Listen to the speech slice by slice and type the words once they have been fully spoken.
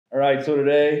right, so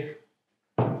today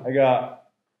I got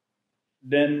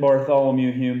Denton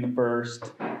Bartholomew Hulme the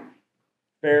first,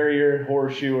 Farrier,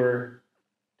 horseshoer,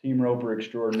 team roper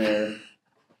extraordinaire.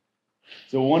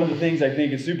 So one of the things I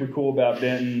think is super cool about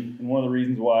Denton, and one of the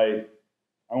reasons why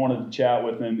I wanted to chat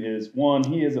with him is, one,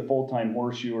 he is a full-time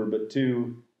horseshoer, but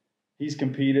two, he's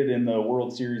competed in the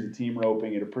World Series of team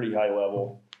roping at a pretty high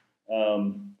level.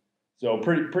 So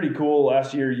pretty cool.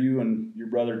 Last year, you and your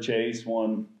brother Chase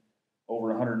won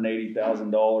over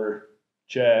 $180,000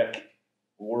 check,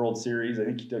 World Series. I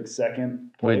think you took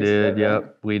second place. We did,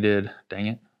 yep, we did. Dang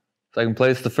it. Second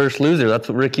place, the first loser. That's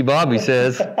what Ricky Bobby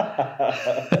says. So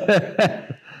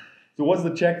what's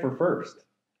the check for first?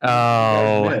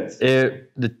 Oh,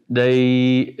 it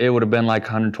would have been like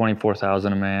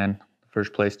 $124,000 a man.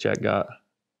 First place check got.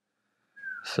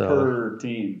 So per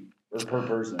team or per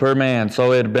person? Per man.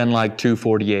 So it'd have been like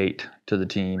 $248 to the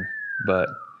team. But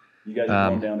you guys are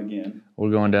going down again.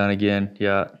 We're going down again.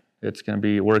 Yeah, it's going to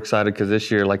be. We're excited because this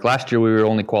year, like last year, we were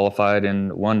only qualified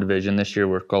in one division. This year,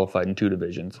 we're qualified in two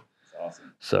divisions. That's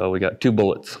awesome. So we got 2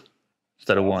 bullets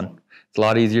instead of one. It's a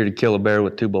lot easier to kill a bear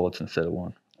with 2 bullets instead of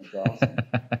 1. That's awesome.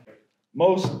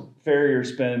 Most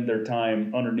farriers spend their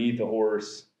time underneath a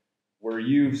horse, where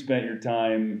you've spent your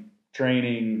time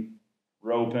training,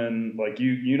 roping. Like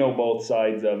you know both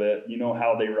sides of it. You know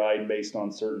how they ride based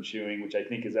on certain shoeing, which I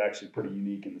think is actually pretty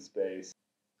unique in the space.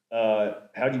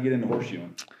 How'd you get into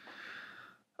horseshoeing?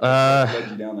 What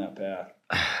led you down that path?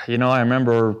 I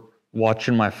remember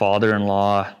watching my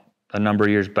father-in-law a number of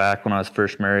years back when I was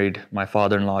first married. My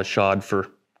father-in-law shod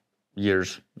for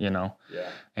years, Yeah.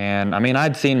 And I mean,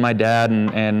 I'd seen my dad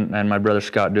and my brother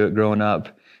Scott do it growing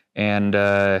up, and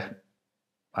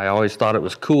I always thought it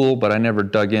was cool, but I never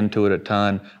dug into it a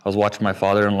ton. I was watching my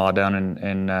father-in-law down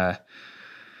in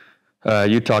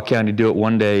Utah County do it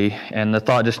one day, and the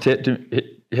thought just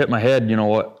hit my head. You know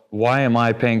what? Why am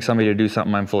I paying somebody to do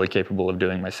something I'm fully capable of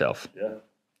doing myself? Yeah.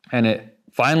 And it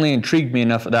finally intrigued me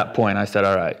enough at that point. I said,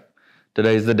 all right,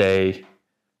 today's the day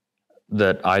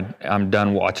that I'm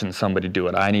done watching somebody do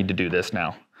it. I need to do this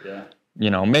now. Yeah.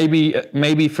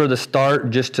 Maybe for the start,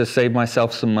 just to save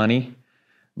myself some money,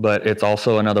 but it's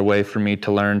also another way for me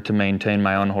to learn to maintain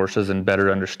my own horses and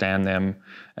better understand them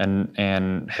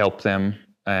and help them.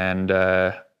 And,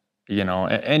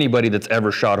 anybody that's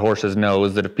ever shod horses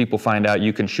knows that if people find out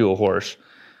you can shoe a horse,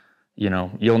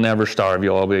 you'll never starve.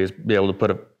 You'll always be able to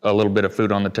put a little bit of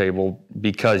food on the table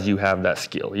because you have that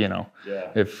skill,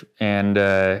 Yeah.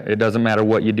 It doesn't matter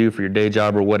what you do for your day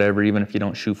job or whatever, even if you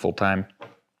don't shoe full time.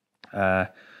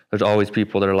 There's always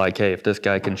people that are like, hey, if this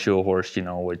guy can shoe a horse,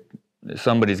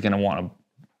 somebody's going to want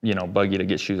to, bug you to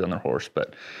get shoes on their horse.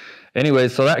 But anyway,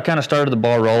 so that kind of started the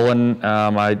ball rolling.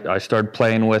 I started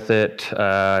playing with it.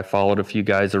 I followed a few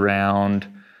guys around,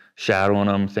 shadowing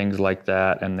them, things like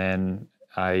that. And then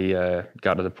I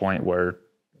got to the point where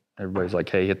everybody's like,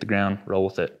 hey, hit the ground, roll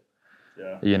with it.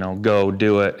 Yeah. Go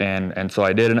do it. And so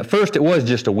I did. And at first it was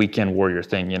just a weekend warrior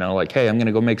thing, like, hey, I'm going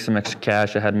to go make some extra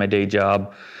cash. I had my day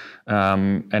job.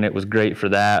 And it was great for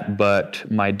that.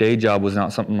 But my day job was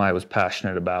not something I was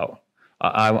passionate about.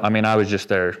 I mean, I was just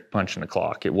there punching the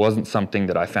clock. It wasn't something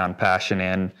that I found passion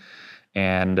in.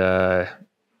 And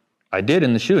I did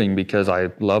in the shoeing because I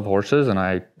love horses and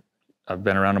I've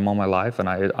been around them all my life, and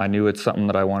I knew it's something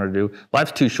that I wanted to do.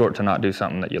 Life's too short to not do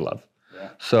something that you love. Yeah.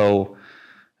 So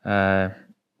I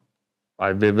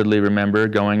vividly remember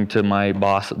going to my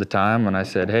boss at the time, and I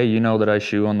said, hey, you know that I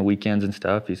shoe on the weekends and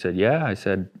stuff? He said, yeah. I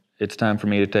said, it's time for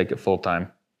me to take it full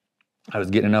time. I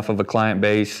was getting enough of a client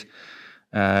base,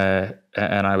 and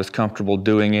I was comfortable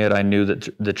doing it. I knew that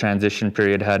the transition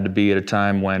period had to be at a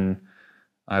time when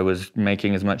I was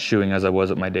making as much shoeing as I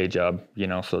was at my day job,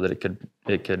 so that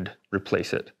it could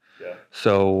replace it. Yeah.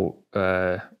 So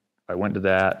I went to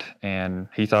that, and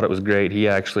he thought it was great. He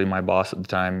actually, my boss at the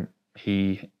time,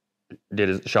 he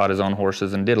shot his own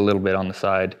horses and did a little bit on the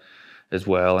side as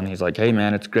well. And he's like, hey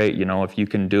man, it's great. If you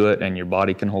can do it and your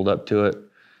body can hold up to it,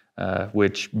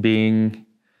 which being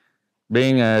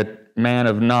a man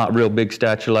of not real big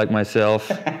stature like myself,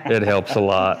 it helps a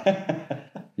lot.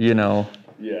 Yeah.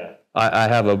 I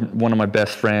have one of my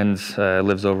best friends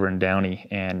lives over in Downey,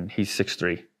 and he's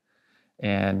 6'3",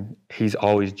 and he's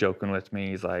always joking with me.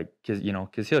 He's like,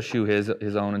 because he'll shoe his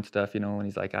own and stuff, and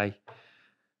he's like,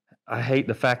 I hate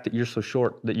the fact that you're so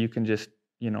short that you can just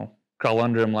crawl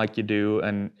under him like you do.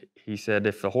 And he said,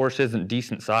 if the horse isn't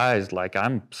decent sized, like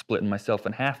I'm splitting myself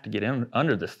in half to get in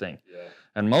under this thing. Yeah.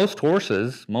 And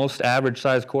most average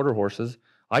sized quarter horses,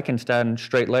 I can stand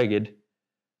straight legged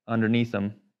underneath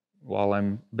them while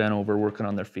I'm bent over working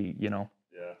on their feet, Yeah.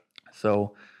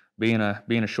 So being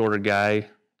a shorter guy,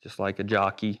 just like a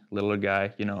jockey, littler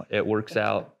guy. It works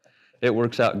out. It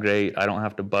works out great. I don't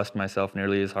have to bust myself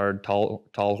nearly as hard. Tall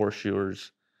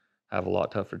horseshoers have a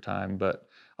lot tougher time, but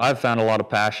I've found a lot of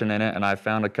passion in it, and I've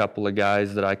found a couple of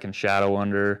guys that I can shadow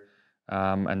under,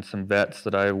 and some vets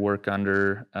that I work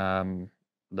under,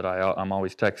 that I'm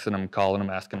always texting them, calling them,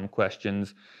 asking them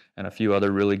questions, and a few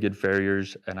other really good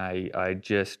farriers, and I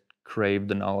just crave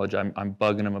the knowledge. I'm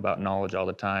bugging them about knowledge all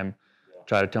the time. Yeah.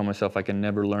 Try to tell myself I can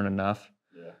never learn enough,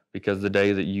 because the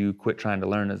day that you quit trying to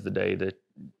learn is the day that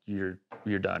you're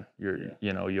done.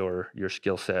 Your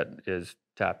skill set is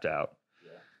tapped out.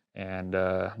 And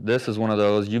this is one of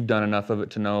those, you've done enough of it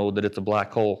to know that it's a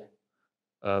black hole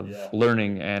of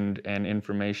learning and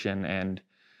information. And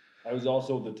I was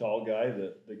also the tall guy.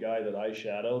 The guy that I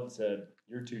shadowed said,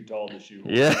 "You're too tall to shoot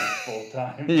full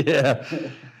time."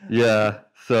 Yeah.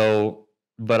 So,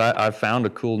 but I've found a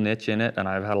cool niche in it, and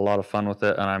I've had a lot of fun with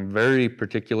it. And I'm very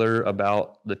particular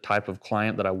about the type of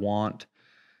client that I want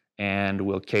and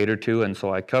will cater to. And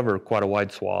so I cover quite a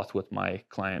wide swath with my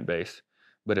client base.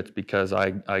 But it's because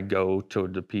I go to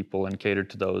the people and cater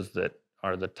to those that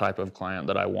are the type of client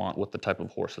that I want with the type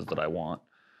of horses that I want.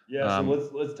 Yeah, so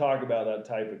let's talk about that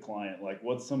type of client. Like,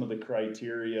 what's some of the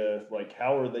criteria? Like,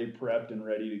 how are they prepped and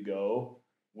ready to go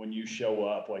when you show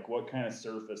up? Like, what kind of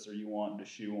surface are you wanting to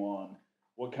shoe on?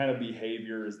 What kind of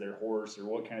behavior is their horse, or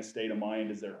what kind of state of mind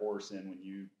is their horse in when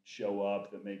you show up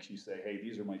that makes you say, "Hey,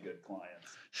 these are my good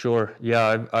clients"? Sure.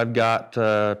 Yeah, I've got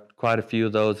quite a few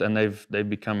of those, and they've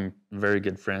become very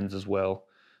good friends as well.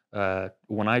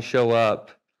 When I show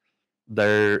up,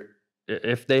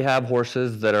 if they have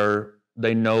horses that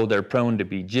they know they're prone to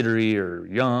be jittery or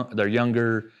they're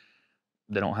younger,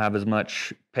 they don't have as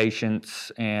much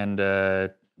patience, and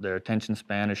their attention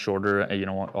span is shorter.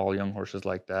 All young horses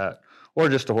like that. Or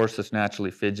just a horse that's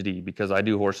naturally fidgety, because I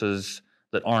do horses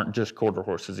that aren't just quarter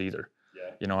horses either.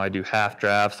 Yeah. I do half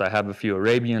drafts. I have a few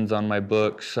Arabians on my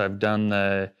books. I've done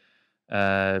a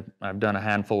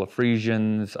handful of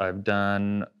Friesians. I've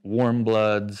done warm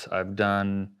bloods. I've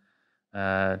done,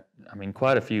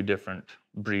 quite a few different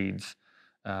breeds.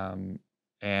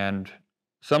 And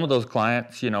some of those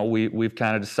clients, we've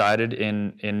kind of decided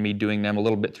in me doing them a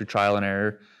little bit through trial and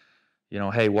error,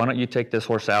 hey, why don't you take this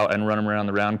horse out and run him around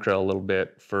the round trail a little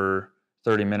bit for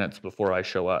 30 minutes before I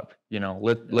show up?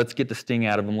 Let's get the sting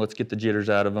out of them. Let's get the jitters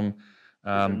out of them.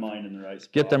 Get their mind in the right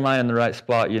spot. Get their mind in the right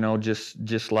spot,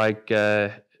 just like,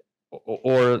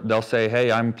 or they'll say,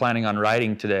 hey, I'm planning on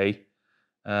riding today,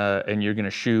 and you're going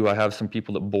to shoe. I have some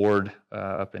people that board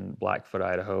up in Blackfoot,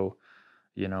 Idaho,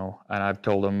 and I've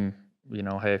told them,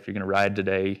 hey, if you're going to ride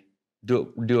today,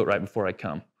 do it right before I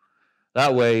come.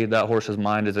 That way, that horse's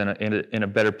mind is in a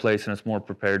better place, and it's more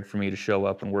prepared for me to show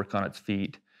up and work on its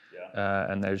feet. Yeah.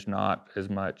 And there's not as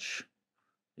much,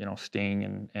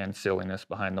 sting and silliness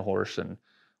behind the horse, and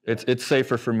it's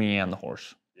safer for me and the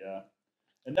horse. Yeah,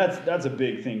 and that's a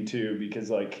big thing too, because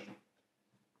like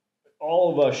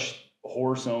all of us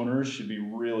horse owners should be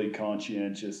really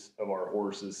conscientious of our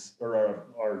horses or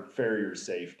our farrier's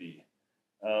safety.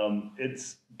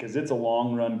 It's because it's a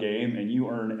long run game, and you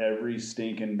earn every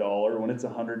stinking dollar when it's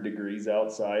 100 degrees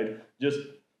outside. Just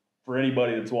for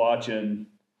anybody that's watching,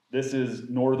 this is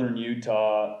northern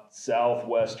Utah,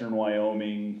 southwestern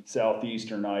Wyoming,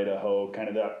 southeastern Idaho, kind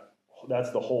of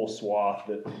that's the whole swath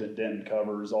that Denton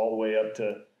covers, all the way up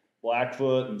to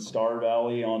Blackfoot and Star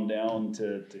Valley on down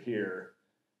to here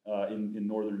in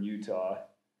northern Utah.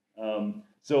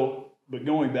 But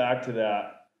going back to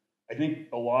that, I think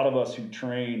a lot of us who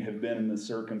train have been in the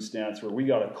circumstance where we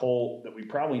got a colt that we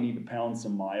probably need to pound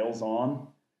some miles on,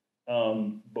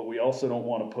 but we also don't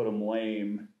want to put them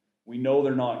lame. We know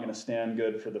they're not going to stand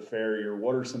good for the farrier.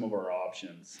 What are some of our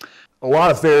options? A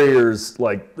lot of farriers,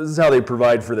 this is how they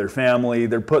provide for their family.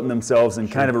 They're putting themselves in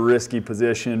kind of a risky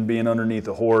position, being underneath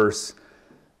a horse.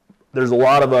 There's a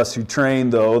lot of us who train,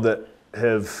 though, that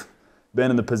have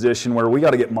been in the position where we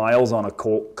got to get miles on a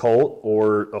colt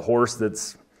or a horse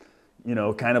that's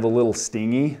kind of a little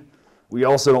stingy. We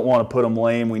also don't want to put them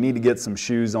lame. We need to get some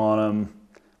shoes on them.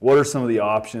 What are some of the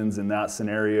options in that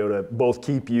scenario to both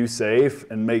keep you safe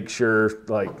and make sure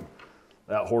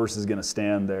that horse is going to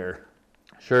stand there?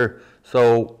 Sure.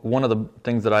 So one of the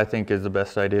things that I think is the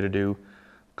best idea to do,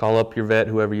 call up your vet,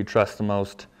 whoever you trust the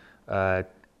most,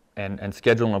 and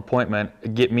schedule an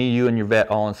appointment. Get me, you, and your vet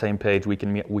all on the same page. We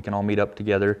can all meet up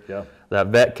together. Yeah. That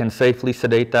vet can safely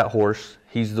sedate that horse.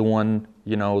 He's the one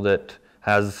that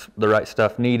has the right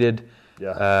stuff needed.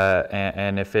 Yeah.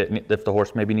 And if the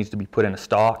horse maybe needs to be put in a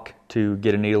stock to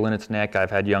get a needle in its neck,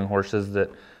 I've had young horses that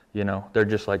You know, they're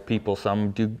just like people.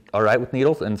 Some do all right with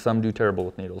needles, and some do terrible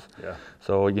with needles. Yeah.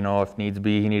 So, you know, if needs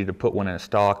be, he needed to put one in a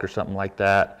stock or something like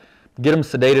that. Get them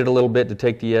sedated a little bit to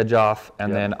take the edge off,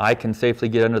 and then I can safely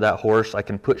get under that horse. I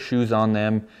can put shoes on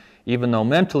them, even though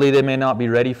mentally they may not be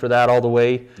ready for that all the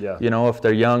way. Yeah. You know, if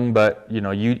they're young, but you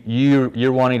know,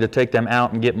 you're wanting to take them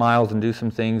out and get miles and do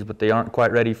some things, but they aren't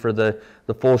quite ready for the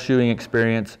full shoeing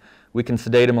experience. We can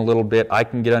sedate them a little bit. I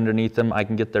can get underneath them. I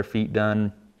can get their feet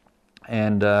done.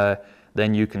 And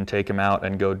then you can take them out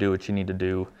and go do what you need to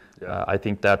do. Yeah. I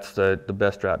think that's the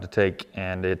best route to take,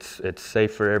 and it's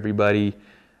safe for everybody.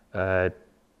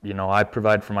 You know, I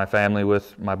provide for my family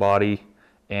with my body,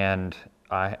 and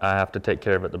I have to take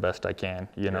care of it the best I can.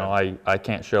 You know, I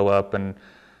can't show up and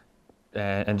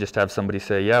just have somebody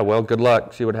say, yeah, well, good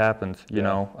luck, see what happens. You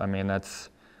know, I mean, that's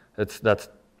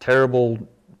terrible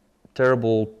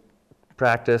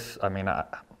practice. I mean,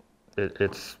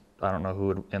 it's I don't know who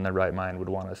would, in their right mind would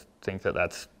want to think that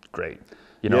that's great.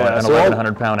 You know, an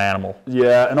 1,100-pound animal.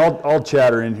 Yeah, and I'll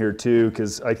chatter in here too,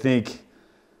 because I think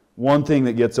one thing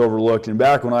that gets overlooked, and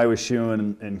back when I was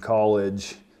shoeing in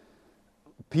college,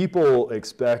 people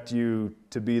expect you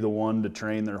to be the one to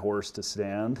train their horse to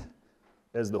stand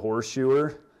as the horse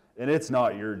shoer, and it's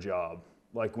not your job.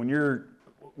 Like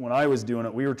when I was doing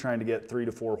it, we were trying to get 3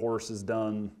 to 4 horses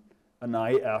done a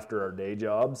night after our day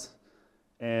jobs,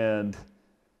 and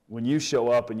when you show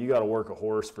up and you got to work a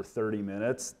horse for 30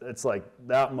 minutes, it's like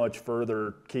that much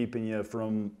further keeping you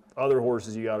from other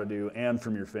horses you got to do and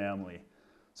from your family.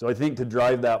 So I think to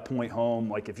drive that point home,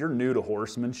 like if you're new to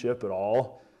horsemanship at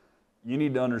all, you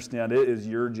need to understand it is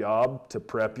your job to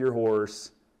prep your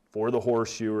horse for the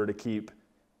horseshoer to keep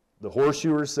the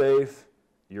horseshoer safe,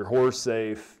 your horse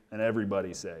safe, and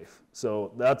everybody safe.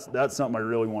 So that's something I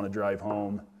really want to drive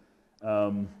home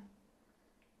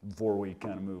before we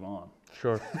kind of move on.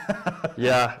 Sure.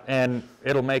 Yeah, and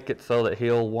it'll make it so that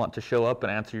he'll want to show up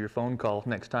and answer your phone call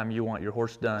next time you want your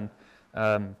horse done.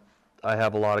 I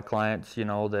have a lot of clients, you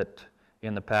know, that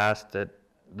in the past that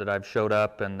I've showed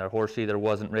up and their horse either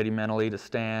wasn't ready mentally to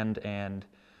stand and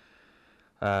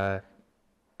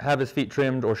have his feet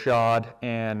trimmed or shod,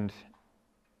 and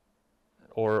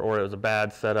or it was a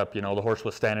bad setup. You know, the horse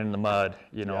was standing in the mud.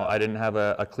 You know, I didn't have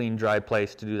a clean, dry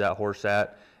place to do that horse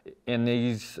at. In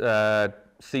these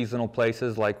seasonal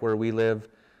places like where we live,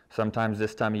 sometimes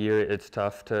this time of year it's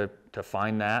tough to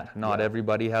find that. Not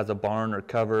everybody has a barn or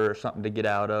cover or something to get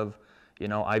out of. You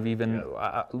know, I've even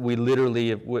we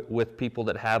literally with people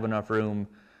that have enough room,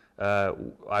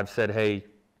 I've said, hey,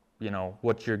 you know,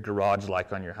 what's your garage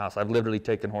like on your house? I've literally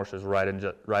taken horses right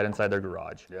inside their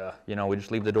garage. Yeah. You know, we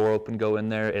just leave the door open, go in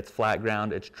there. It's flat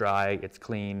ground, it's dry, it's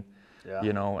clean. Yeah.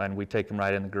 You know, and we take them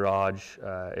right in the garage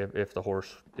if the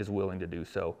horse is willing to do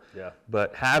so. Yeah.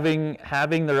 But having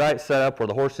the right setup where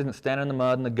the horse isn't standing in the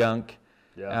mud and the gunk,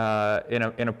 in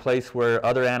a place where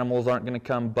other animals aren't going to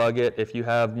come bug it. If you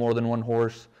have more than one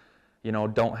horse, you know,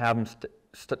 don't have them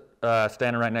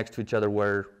standing right next to each other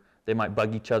where they might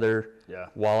bug each other. Yeah.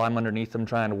 While I'm underneath them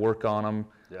trying to work on them.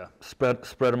 Yeah. Spread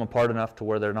them apart enough to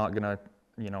where they're not going to,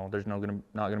 you know, there's not going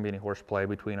to be any horseplay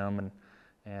between them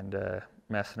and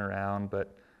messing around.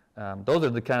 But those are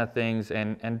the kind of things,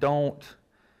 and don't,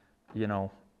 you know,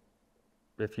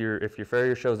 if your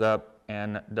farrier shows up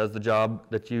and does the job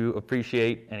that you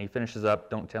appreciate and he finishes up,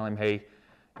 don't tell him, hey,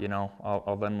 you know,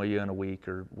 I'll Venmo you in a week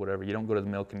or whatever. You don't go to the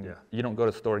milk and you don't go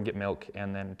to the store and get milk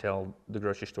and then tell the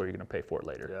grocery store you're going to pay for it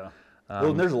later. Yeah.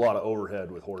 Well, there's a lot of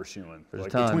overhead with horseshoeing,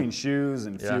 like between shoes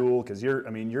and fuel, because you're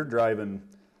driving.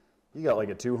 You got like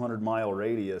a 200-mile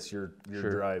radius. You're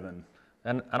driving.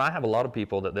 And I have a lot of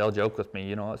people that they'll joke with me.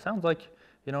 You know, it sounds like,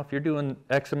 you know, if you're doing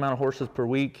X amount of horses per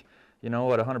week, you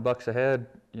know, at $100 a head,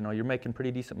 you know, you're making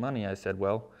pretty decent money. I said,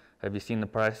 well, have you seen the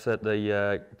price at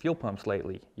the fuel pumps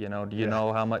lately? You know, do you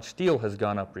know how much steel has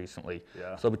gone up recently?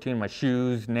 Yeah. So between my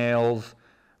shoes, nails,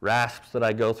 rasps that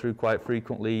I go through quite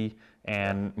frequently,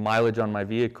 and mileage on my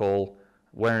vehicle,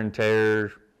 wear and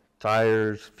tear,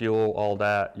 tires, fuel, all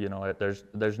that, you know,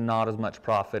 there's not as much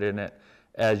profit in it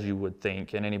as you would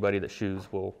think, and anybody that shoes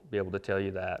will be able to tell you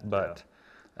that. But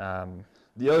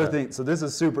the other thing, so this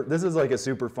is like a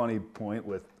super funny point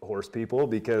with horse people,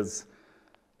 because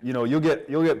you know, you'll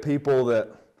get people that,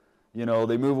 you know,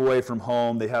 they move away from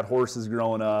home, they had horses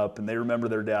growing up, and they remember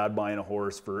their dad buying a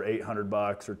horse for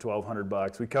 $800 or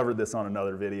 $1,200. We covered this on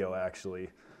another video, actually.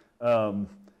 And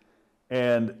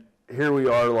here we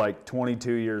are, like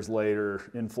 22 years later,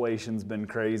 inflation's been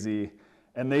crazy,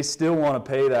 and they still want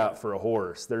to pay that for a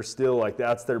horse. They're still like,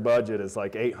 that's their budget, is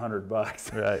like $800.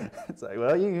 Right. It's like,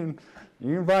 well, you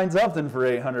can find something for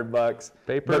 $800.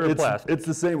 Paper or plastic. It's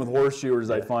the same with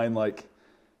horseshoers. I find, like,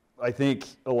 I think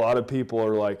a lot of people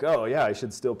are like, oh yeah, I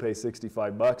should still pay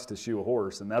 $65 to shoe a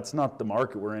horse, and that's not the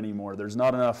market we're in anymore. There's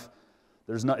not enough.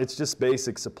 It's just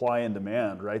basic supply and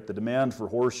demand, right? The demand for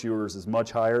horseshoers is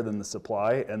much higher than the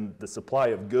supply, and the supply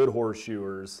of good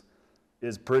horseshoers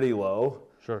is pretty low.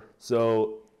 Sure.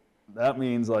 So that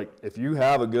means, like, if you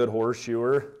have a good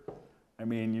horseshoer, I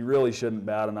mean, you really shouldn't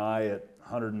bat an eye at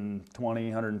 120,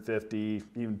 150,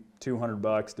 even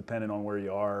 $200, depending on where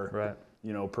you are. Right.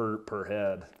 You know, per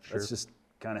head. Sure. That's just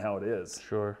kind of how it is.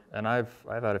 Sure. And I've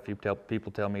had a few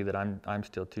people tell me that I'm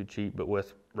still too cheap, but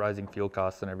with rising fuel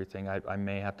costs and everything, I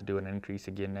may have to do an increase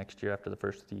again next year after the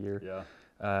first of the year.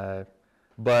 Yeah.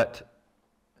 But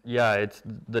yeah, it's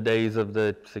the days of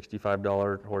the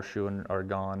 $65 horseshoeing are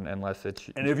gone unless it's.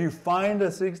 And if you find a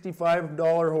 $65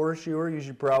 horseshoer, you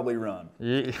should probably run.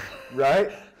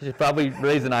 Right? You should probably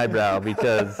raise an eyebrow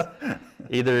because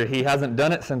either he hasn't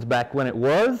done it since back when it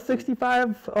was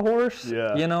 65 a horse,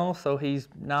 you know, so he's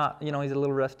not, you know, he's a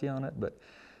little rusty on it. But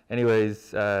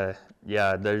anyways,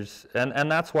 yeah, there's,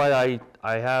 and that's why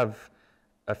I have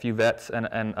a few vets and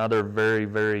other very,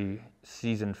 very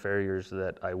seasoned farriers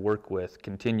that I work with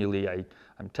continually.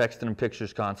 I'm texting them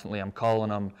pictures constantly. I'm calling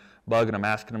them, bugging them,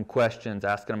 asking them questions,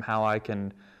 asking them how I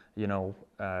can, you know,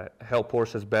 help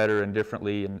horses better and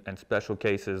differently in special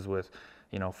cases with,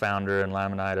 you know, founder and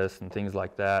laminitis and things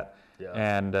like that. Yeah.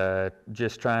 And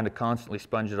just trying to constantly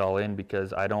sponge it all in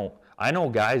because I know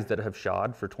guys that have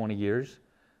shod for 20 years,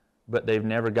 but they've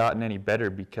never gotten any better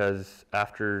because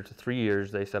after 3 years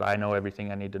they said, I know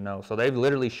everything I need to know. So they've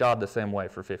literally shod the same way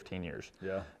for 15 years.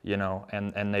 Yeah. You know,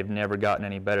 and they've never gotten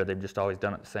any better. They've just always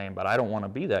done it the same. But I don't want to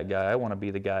be that guy. I want to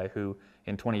be the guy who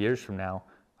in 20 years from now,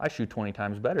 I shoot 20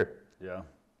 times better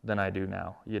than I do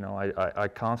now. You know, I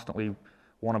constantly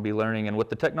want to be learning. And with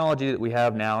the technology that we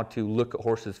have now to look at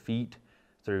horses' feet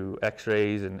through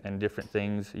x-rays and different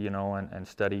things, you know, and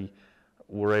study,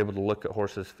 we're able to look at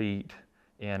horses' feet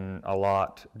in a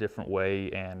lot different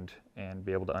way and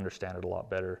be able to understand it a lot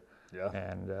better. Yeah.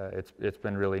 And it's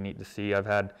been really neat to see.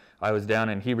 I was down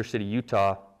in Heber City,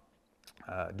 Utah,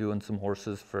 doing some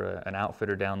horses for an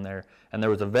outfitter down there, and there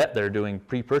was a vet there doing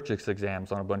pre-purchase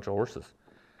exams on a bunch of horses.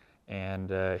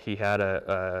 And he had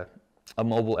a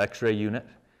mobile x-ray unit,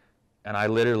 and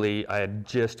I had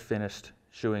just finished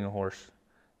shoeing a horse,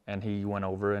 and he went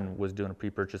over and was doing a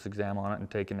pre-purchase exam on it and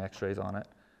taking x-rays on it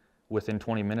within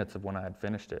 20 minutes of when I had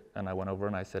finished it. And I went over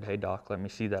and I said, hey doc, let me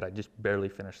see that. I just barely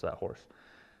finished that horse.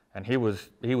 And he was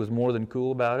more than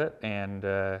cool about it, and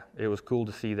it was cool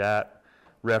to see that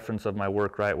reference of my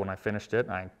work right when I finished it.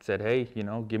 And I said, hey, you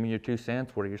know, give me your 2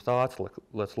 cents. What are your thoughts?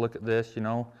 Let's look at this, you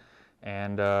know.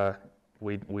 And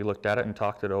we looked at it and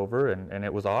talked it over, and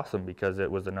it was awesome because it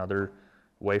was another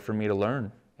way for me to learn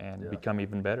and become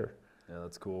even better. Yeah,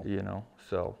 that's cool. You know,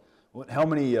 so. How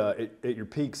many, at your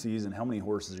peak season, how many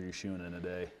horses are you shoeing in a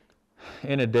day?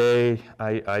 In a day,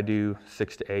 I do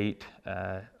 6 to 8.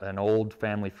 An old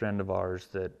family friend of ours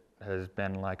that has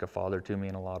been like a father to me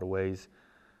in a lot of ways,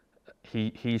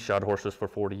 he shot horses for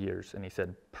 40 years, and he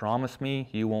said, promise me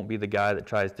you won't be the guy that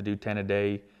tries to do 10 a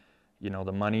day. You know,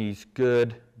 the money's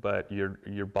good, but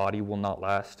your body will not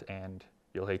last, and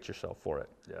you'll hate yourself for it.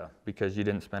 Yeah. Because you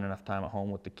didn't spend enough time at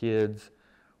home with the kids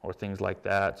or things like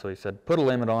that. So he said, put a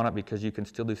limit on it because you can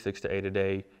still do 6 to 8 a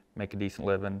day, make a decent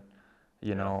living,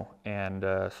 you know. And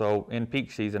so in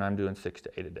peak season, I'm doing 6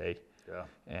 to 8 a day. Yeah.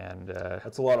 And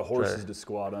that's a lot of horses to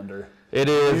squat under. It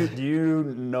is. Do you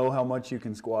know how much you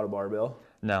can squat a barbell?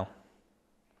 No.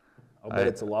 I'll bet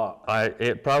it's a lot.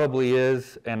 It probably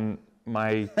is, and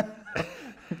my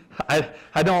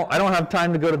I don't have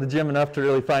time to go to the gym enough to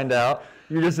really find out.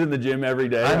 You're just in the gym every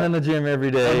day. I'm in the gym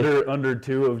every day. Under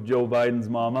 2 of Joe Biden's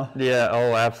mama. Yeah.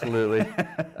 Oh, absolutely.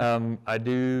 I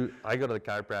go to the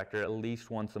chiropractor at least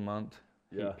once a month.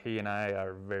 Yeah. He and I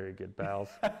are very good pals.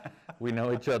 We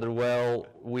know each other well.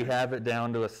 We have it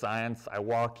down to a science. I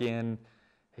walk in,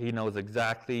 he knows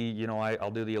exactly, you know,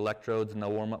 I'll do the electrodes and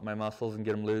they'll warm up my muscles and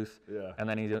get them loose. Yeah. And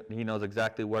then he knows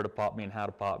exactly where to pop me and how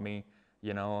to pop me,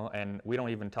 you know, and we don't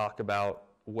even talk about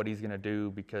what he's going to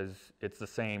do because it's the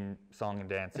same song and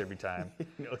dance every time.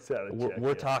 He knows how to check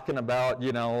we're talking about,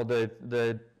 you know,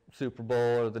 the Super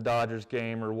Bowl or the Dodgers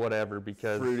game or whatever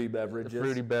because fruity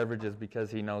beverages because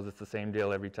he knows it's the same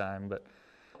deal every time. But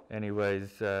anyways,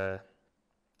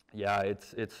 yeah,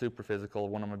 it's super physical.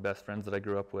 One of my best friends that I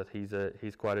grew up with,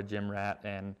 he's quite a gym rat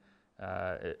and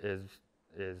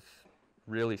is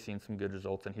really seen some good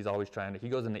results. And he's always he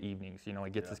goes in the evenings. You know,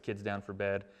 he gets his kids down for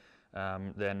bed.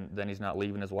 then he's not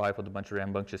leaving his wife with a bunch of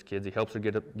rambunctious kids. He helps her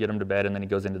get them to bed, and then he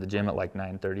goes into the gym at like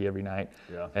 9:30 every night.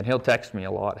 Yeah. And he'll text me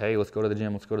a lot, hey, let's go to the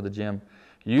gym, let's go to the gym.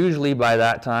 Usually by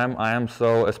that time, I am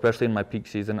so, especially in my peak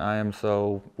season, I am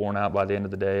so worn out by the end of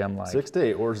the day. I'm like, 6 to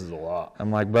 8 horses is a lot. I'm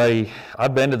like, buddy,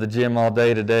 I've been to the gym all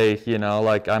day today, you know,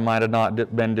 like I might have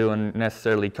not been doing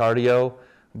necessarily cardio,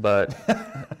 but,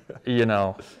 you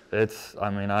know,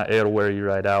 it'll wear you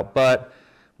right out. But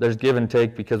there's give and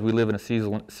take because we live in a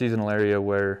seasonal area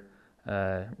where,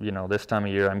 you know, this time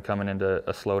of year I'm coming into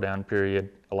a slowdown period.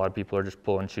 A lot of people are just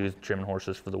pulling shoes, trimming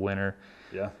horses for the winter.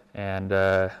 Yeah. And,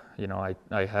 you know,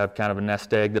 I have kind of a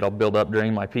nest egg that I'll build up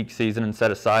during my peak season and set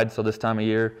aside. So this time of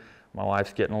year, my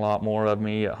wife's getting a lot more of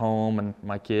me at home and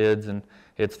my kids, and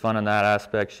it's fun in that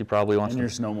aspect. She probably wants And your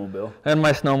snowmobile. And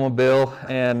my snowmobile,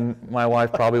 and my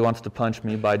wife probably wants to punch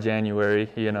me by January,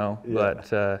 you know. Yeah.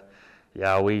 But,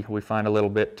 yeah, we find a little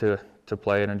bit to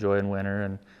play and enjoy in winter.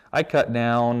 And I cut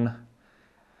down,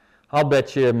 I'll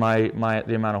bet you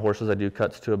the amount of horses I do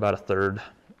cuts to about a third.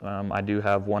 I do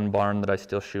have one barn that I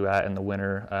still shoe at in the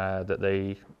winter that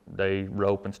they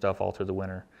rope and stuff all through the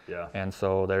winter. Yeah. And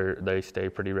so they stay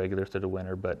pretty regular through the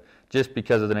winter. But just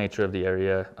because of the nature of the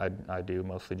area, I do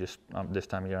mostly just this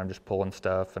time of year I'm just pulling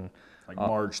stuff and Like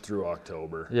March through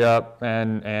October. Yeah,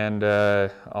 and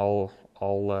I'll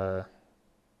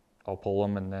pull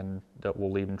them and then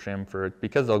we'll leave them trim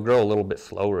because they'll grow a little bit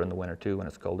slower in the winter too when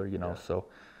it's colder, you know. Yeah. So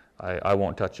I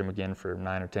won't touch them again for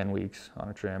 9 or 10 weeks on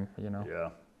a trim, you know. Yeah.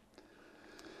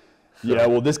 So, Yeah,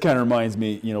 well, this kind of reminds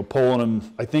me, you know, pulling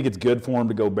them, I think it's good for them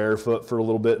to go barefoot for a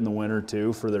little bit in the winter,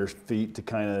 too, for their feet to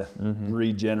kind of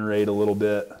regenerate a little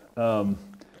bit.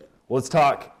 Let's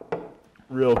talk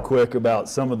real quick about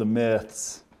some of the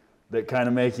myths that kind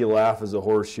of make you laugh as a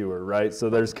horseshoer, right? So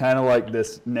there's kind of like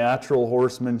this natural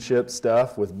horsemanship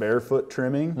stuff with barefoot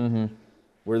trimming,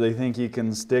 where they think you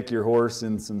can stick your horse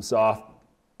in some soft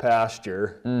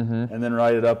pasture and then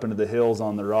ride it up into the hills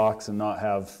on the rocks and not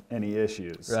have any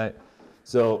issues. Right.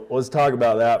 So let's talk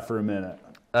about that for a minute.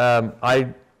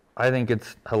 I think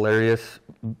it's hilarious.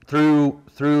 Through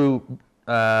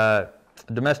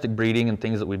domestic breeding and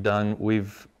things that we've done,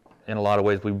 in a lot of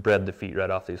ways, we've bred the feet right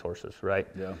off these horses, right?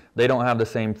 Yeah. They don't have the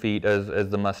same feet as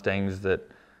the Mustangs that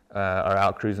are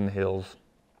out cruising the hills.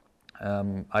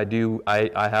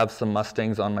 I have some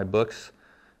Mustangs on my books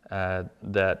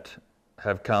that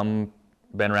have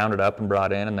been rounded up and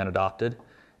brought in and then adopted,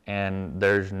 and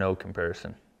there's no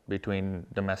comparison between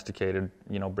domesticated,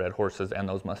 you know, bred horses and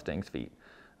those Mustangs' feet.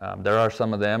 There are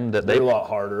some of them that They're a lot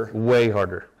harder. Way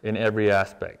harder in every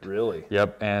aspect. Really?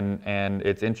 Yep, and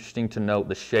it's interesting to note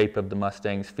the shape of the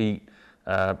Mustang's feet,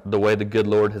 the way the good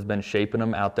Lord has been shaping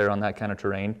them out there on that kind of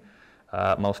terrain.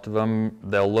 Most of them,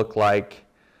 they'll look like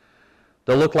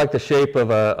the shape of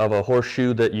a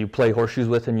horseshoe that you play horseshoes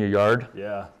with in your yard.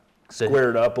 Yeah.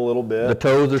 Squared up a little bit. The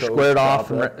toes are squared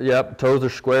off. Yep. Toes are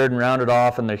squared and rounded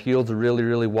off, and their heels are really,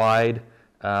 really wide.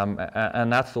 And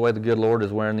that's the way the good Lord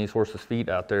is wearing these horses' feet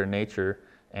out there in nature.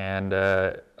 And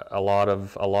a lot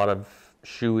of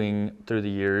shoeing through the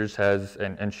years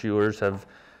and shoers have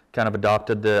kind of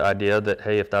adopted the idea that,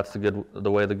 hey, if that's the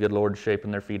way the good Lord's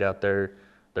shaping their feet out there,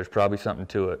 there's probably something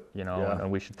to it, you know, Yeah. and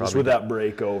we should probably just with that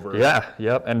breakover. Yeah,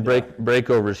 yep, and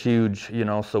breakover is huge, you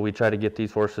know. So we try to get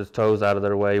these horses' toes out of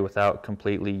their way without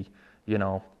completely, you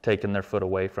know, taking their foot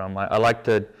away from them. I like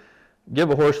to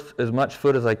give a horse as much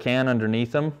foot as I can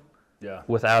underneath them, Yeah.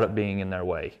 without it being in their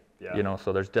way. Yeah. You know,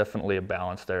 so there's definitely a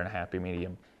balance there and a happy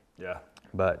medium. Yeah.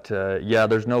 But yeah,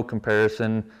 there's no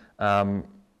comparison.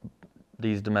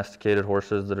 These domesticated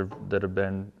horses that have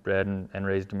been bred and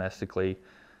raised domestically,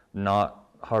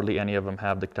 hardly any of them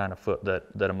have the kind of foot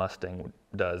that a Mustang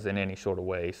does in any sort of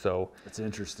way. So That's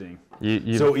interesting.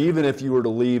 You So even if you were to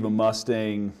leave a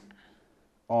Mustang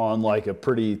on like a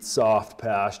pretty soft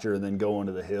pasture and then go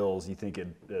into the hills, you think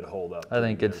it'd hold up? I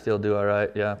think it'd still do all right.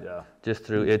 Yeah. Yeah. Just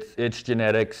through its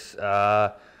genetics,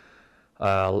 a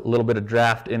little bit of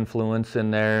draft influence in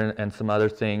there, and some other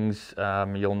things.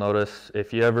 You'll notice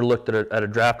if you ever looked at a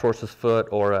draft horse's foot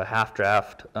or a half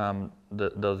draft.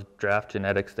 Those draft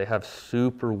genetics, they have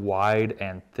super wide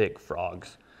and thick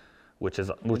frogs, which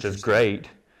is great.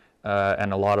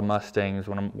 And a lot of Mustangs.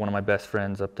 One of my best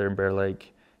friends up there in Bear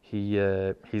Lake,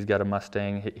 he's got a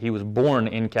Mustang. He was born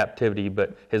in captivity,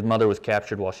 but his mother was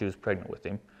captured while she was pregnant with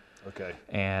him. Okay.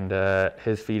 And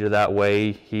his feet are that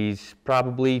way. He's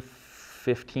probably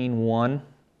 15-1.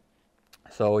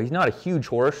 So he's not a huge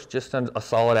horse, just a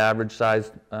solid average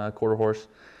sized quarter horse.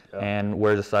 Yeah. And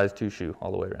wears a size 2 shoe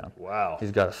all the way around. Wow.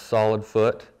 He's got a solid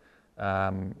foot,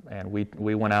 and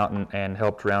we went out and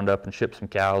helped round up and ship some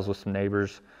cows with some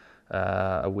neighbors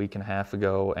a week and a half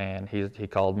ago, and he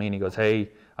called me and he goes, "Hey,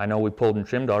 I know we pulled and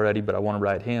trimmed already, but I want to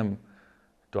ride him.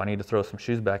 Do I need to throw some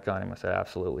shoes back on him?" I said,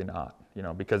 "Absolutely not."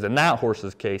 Because in that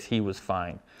horse's case, he was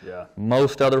fine. Yeah.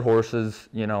 Most other horses,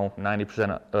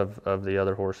 90% of the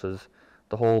other horses,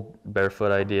 the whole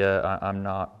barefoot idea, I'm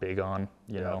not big on.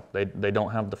 They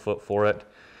don't have the foot for it.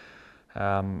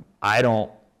 I'm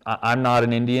not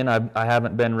an Indian. I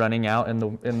haven't been running out in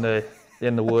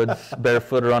the woods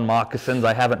barefoot or on moccasins.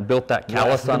 I haven't built that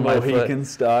callus on my foot. Mohican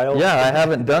style. Yeah, I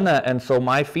haven't done that, and so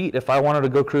my feet, if I wanted to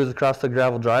go cruise across the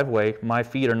gravel driveway, my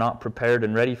feet are not prepared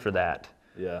and ready for that.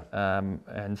 Yeah.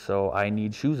 And so I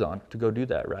need shoes on to go do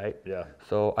that, right? Yeah.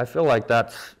 So I feel like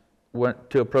that's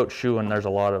to approach shoeing. There's a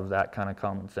lot of that kind of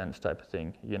common sense type of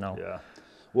thing, Yeah.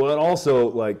 Well, and also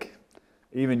like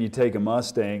even you take a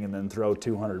Mustang and then throw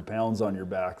 200 pounds on your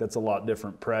back. That's a lot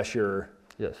different pressure.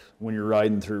 Yes. When you're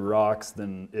riding through rocks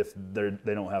than if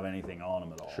they don't have anything on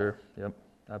them at all. Sure. Yep.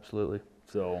 Absolutely.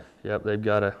 So. Yep. They've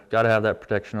got to have that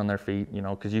protection on their feet,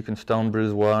 because you can stone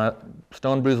bruise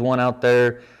one out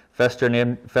there, fester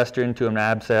into an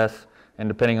abscess, and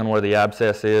depending on where the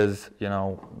abscess is,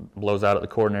 blows out at the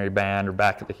coronary band or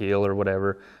back at the heel or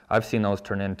whatever. I've seen those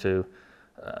turn into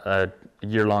a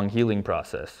year-long healing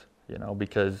process,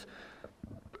 because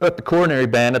at the coronary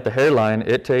band, at the hairline,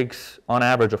 it takes, on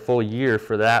average, a full year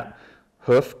for that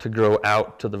hoof to grow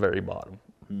out to the very bottom.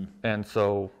 And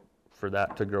so for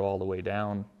that to grow all the way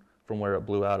down from where it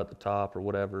blew out at the top or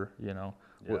whatever,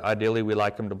 ideally we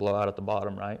like them to blow out at the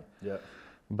bottom, right? Yeah.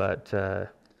 But,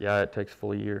 it takes a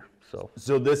full year.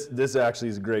 So this actually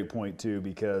is a great point, too,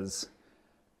 because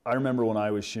I remember when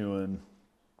I was shoeing,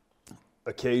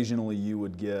 occasionally you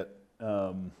would get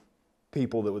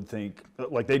people that would think,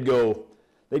 like they'd go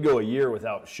a year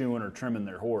without shoeing or trimming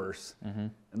their horse,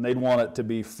 and they'd want it to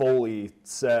be fully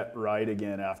set right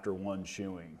again after one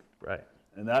shoeing. Right.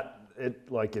 And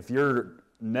like if you're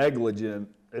negligent,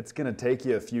 it's going to take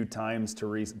you a few times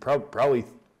to probably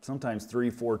sometimes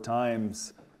 3-4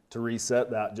 times to reset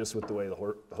that just with the way the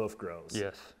hoof grows.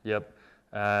 Yes. Yep.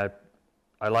 I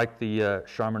like the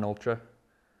Charmin Ultra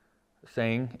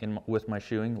saying with my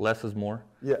shoeing, less is more.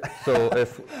 Yeah. So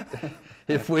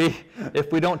if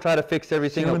we don't try to fix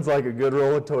everything, shoeing's like a good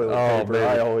roll of toilet paper, baby.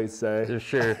 I always say.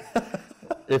 Sure.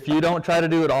 If you don't try to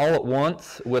do it all at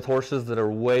once with horses that are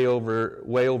way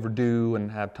overdue and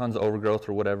have tons of overgrowth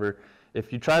or whatever,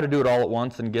 if you try to do it all at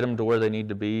once and get them to where they need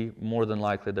to be, more than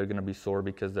likely they're going to be sore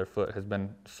because their foot has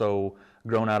been so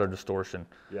grown out of distortion.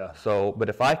 Yeah. So, but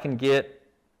if I can get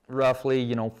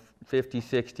roughly, 50,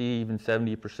 60, even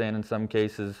 70% in some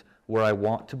cases where I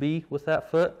want to be with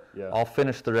that foot, I'll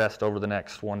finish the rest over the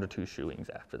next 1 to 2 shoeings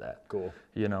after that. Cool.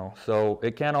 So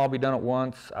it can't all be done at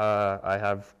once. I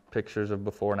have pictures of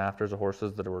before and afters of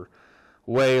horses that were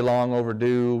way long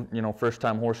overdue, first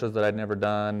time horses that I'd never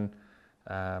done.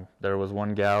 There was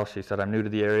one gal, she said, "I'm new to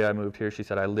the area, I moved here." She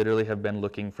said, "I literally have been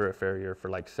looking for a farrier for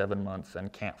like 7 months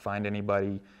and can't find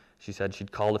anybody." She said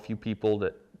she'd called a few people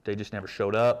that they just never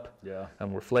showed up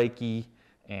and were flaky.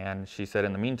 And she said,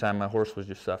 in the meantime, my horse was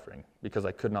just suffering because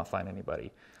I could not find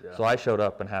anybody. Yeah. So I showed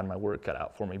up and had my work cut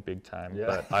out for me big time. Yeah.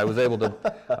 But I was able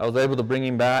to bring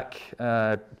him back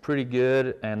pretty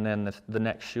good. And then the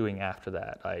next shoeing after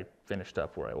that, I finished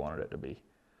up where I wanted it to be.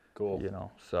 Cool.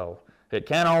 So it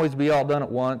can't always be all done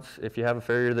at once. If you have a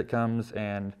farrier that comes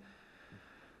and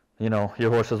your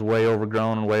horse is way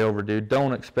overgrown and way overdue,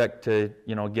 don't expect to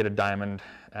get a diamond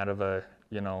out of a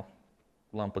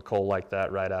lump of coal like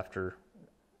that right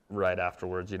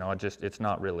afterwards. It's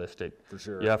not realistic. For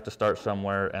sure. You have to start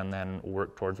somewhere and then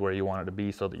work towards where you want it to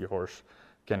be so that your horse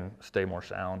can stay more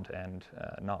sound and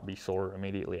not be sore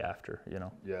immediately after.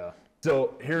 Yeah.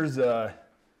 So here's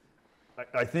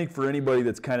I think for anybody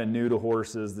that's kind of new to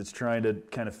horses, that's trying to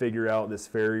kind of figure out this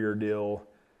farrier deal,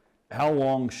 how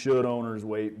long should owners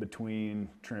wait between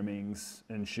trimmings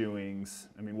and shoeings?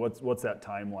 I mean, what's that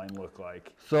timeline look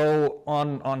like? So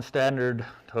on standard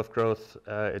hoof growth,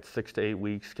 it's 6 to 8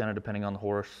 weeks, kind of depending on the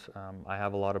horse. I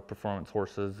have a lot of performance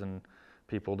horses and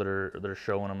people that are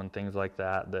showing them and things like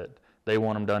that they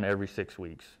want them done every 6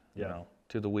 weeks,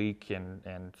 to the week,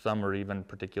 and some are even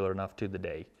particular enough to the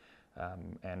day.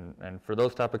 And for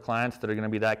those type of clients that are going to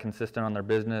be that consistent on their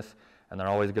business, and they're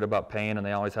always good about paying, and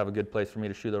they always have a good place for me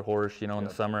to shoe their horse. In the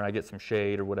summer I get some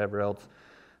shade or whatever else,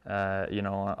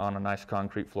 on a nice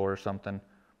concrete floor or something.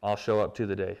 I'll show up to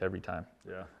the day every time.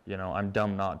 Yeah. I'm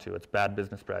dumb not to. It's bad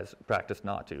business practice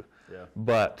not to. Yeah.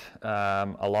 But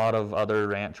a lot of other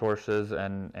ranch horses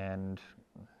and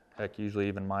heck, usually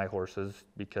even my horses,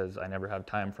 because I never have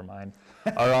time for mine,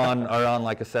 are on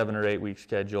like a 7 or 8 week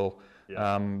schedule.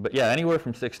 Yeah. But yeah, anywhere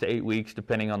from 6 to 8 weeks,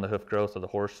 depending on the hoof growth of the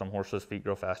horse. Some horses' feet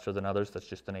grow faster than others. That's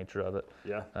just the nature of it.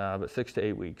 Yeah. But 6 to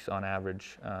 8 weeks on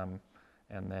average.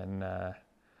 And then,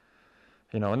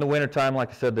 in the wintertime, like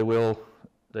I said, they will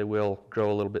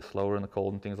grow a little bit slower in the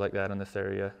cold and things like that in this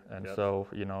area. And so,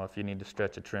 if you need to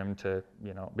stretch a trim to,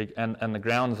 and the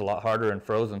ground's a lot harder and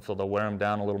frozen, so they'll wear them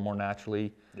down a little more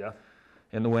naturally. Yeah.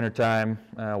 In the wintertime,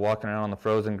 walking around on the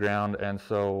frozen ground, and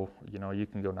so you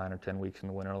can go 9 or 10 weeks in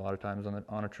the winter a lot of times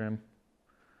on a trim.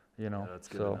 That's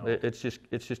good So to know. it's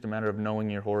just a matter of knowing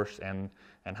your horse and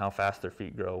how fast their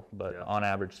feet grow, but on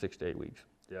average 6 to 8 weeks.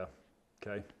 Yeah.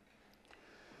 Okay.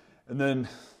 And then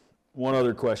one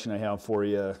other question I have for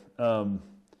you,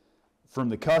 from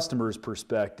the customer's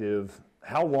perspective,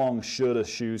 how long should a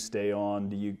shoe stay on?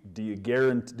 Do you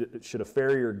guarantee? Should a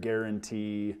farrier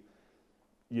guarantee?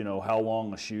 How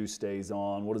long a shoe stays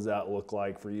on? What does that look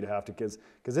like for you to have to, because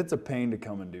it's a pain to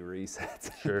come and do resets.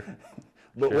 Sure.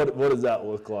 But Sure. What does that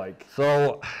look like?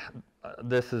 So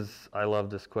I love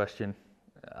this question.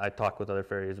 I talk with other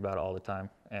farriers about it all the time,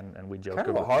 and we joke Kind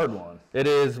of about a hard one. it.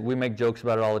 Is, we make jokes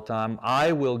about it all the time.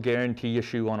 I will guarantee a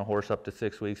shoe on a horse up to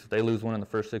 6 weeks. If they lose one in the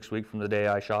first 6 weeks from the day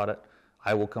I shot it,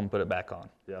 I will come put it back on.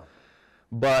 Yeah.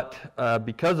 But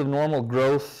because of normal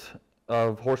growth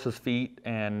of horses' feet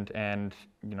and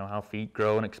how feet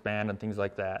grow and expand and things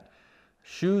like that,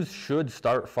 shoes should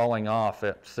start falling off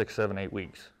at 6, 7, 8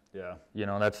 weeks. Yeah.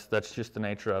 That's just the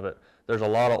nature of it. There's a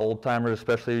lot of old timers,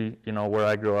 especially where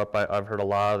I grew up. I've heard a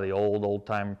lot of the old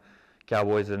time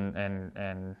cowboys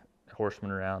and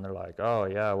horsemen around. They're like, oh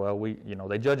yeah, well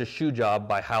they judge a shoe job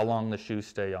by how long the shoes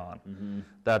stay on. Mm-hmm.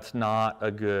 That's not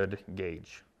a good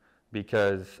gauge,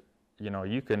 because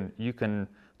you can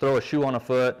throw a shoe on a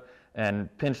foot and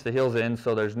pinch the heels in,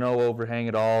 so there's no overhang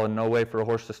at all and no way for a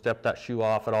horse to step that shoe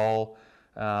off at all.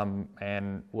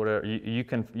 And whatever you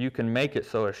can make it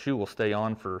so a shoe will stay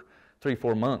on for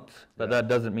 3-4 months, but that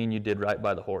doesn't mean you did right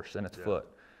by the horse and its foot.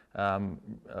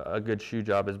 A good shoe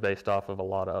job is based off of a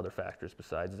lot of other factors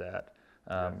besides that.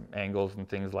 Angles and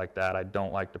things like that. I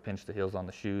don't like to pinch the heels on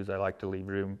the shoes. I like to leave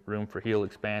room for heel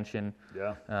expansion.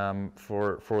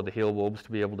 For the heel bulbs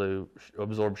to be able to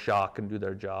absorb shock and do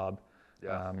their job.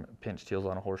 Pinched heels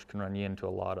on a horse can run you into a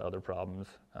lot of other problems,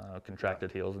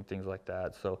 contracted heels and things like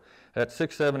that. So at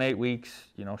 6, 7, 8 weeks,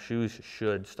 shoes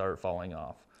should start falling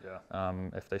off.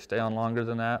 If they stay on longer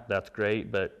than that, that's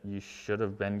great, but you should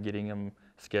have been getting them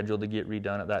scheduled to get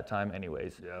redone at that time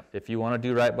anyways. If you want to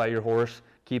do right by your horse,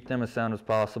 keep them as sound as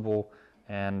possible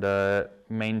and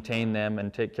maintain them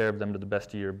and take care of them to the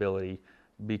best of your ability.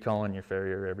 Be calling your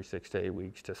farrier every 6 to 8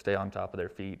 weeks to stay on top of their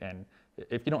feet. And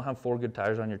if you don't have 4 good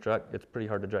tires on your truck, it's pretty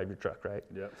hard to drive your truck, right?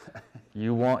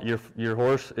 You want your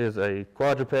horse is a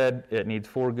quadruped. It needs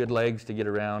 4 good legs to get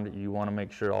around. You want to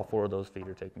make sure all 4 of those feet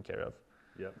are taken care of.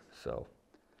 So,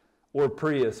 or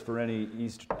Prius for any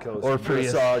East Coast or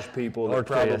dressage people that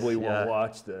probably won't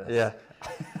watch this.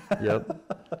 Yep.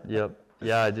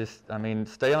 Yeah,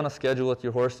 stay on a schedule with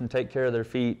your horse and take care of their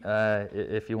feet.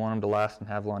 If you want them to last and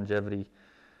have longevity,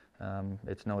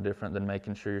 it's no different than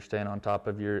making sure you're staying on top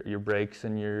of your brakes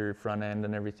and your front end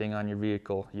and everything on your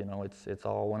vehicle. It's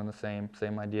all one and the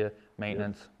same idea.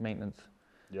 Maintenance.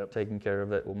 Taking care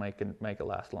of it will make it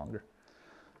last longer.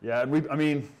 Yeah,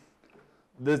 and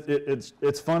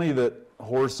it's funny that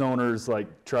horse owners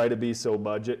try to be so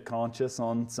budget conscious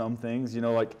on some things.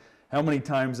 How many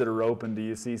times at a roping do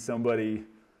you see somebody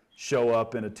show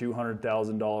up in a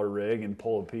 $200,000 rig and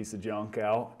pull a piece of junk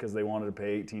out because they wanted to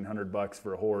pay $1,800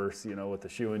 for a horse, with a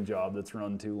shoeing job that's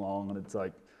run too long? And it's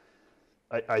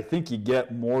I think you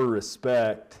get more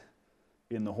respect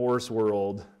in the horse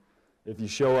world if you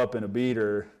show up in a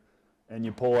beater and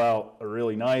you pull out a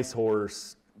really nice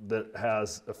horse that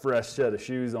has a fresh set of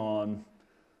shoes on.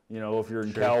 If you're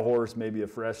in cow horse, maybe a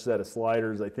fresh set of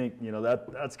sliders. I think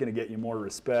that's going to get you more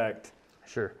respect.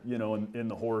 In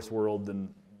the horse world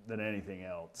than anything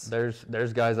else.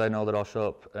 There's guys I know that I'll show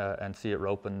up and see at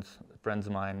ropings. Friends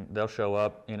of mine, they'll show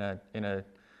up in a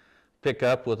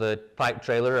pickup with a pipe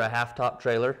trailer, a half top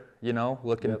trailer.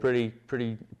 Looking pretty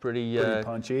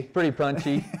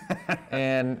punchy,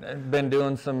 and been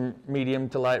doing some medium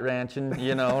to light ranching.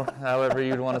 However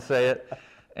you'd want to say it.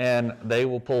 And they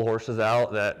will pull horses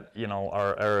out that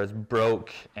are as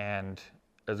broke and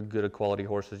as good a quality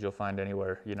horse as you'll find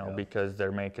anywhere. Because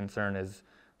their main concern is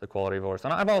the quality of horse.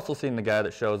 And I've also seen the guy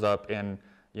that shows up in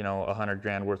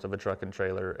 $100,000 worth of a truck and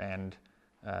trailer and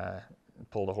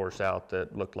pulled a horse out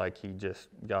that looked like he just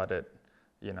got it,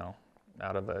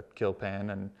 out of a kill pen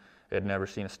and had never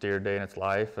seen a steer day in its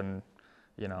life. And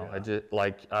I just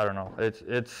I don't know.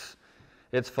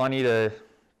 It's funny to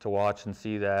to watch and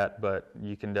see that, but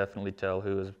you can definitely tell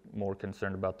who is more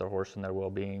concerned about their horse and their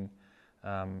well-being,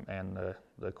 and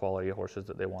the quality of horses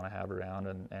that they want to have around,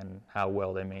 and how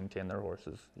well they maintain their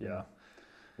horses. Yeah.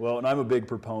 Well, and I'm a big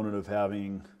proponent of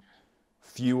having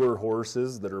fewer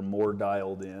horses that are more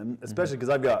dialed in, especially because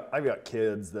I've got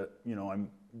kids that, you know, I'm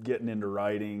getting into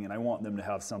riding, and I want them to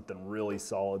have something really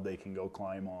solid they can go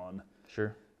climb on.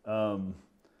 Sure.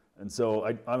 And so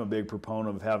I'm a big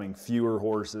proponent of having fewer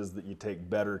horses that you take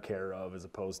better care of, as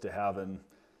opposed to having,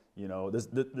 you know, this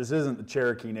isn't the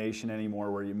Cherokee Nation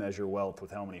anymore where you measure wealth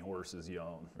with how many horses you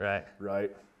own. Right.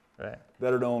 Right? Right.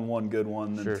 Better to own one good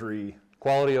one than Sure. three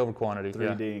Quality over quantity. three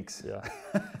Yeah. dinks. Yeah.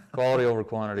 Quality over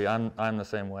quantity. I'm the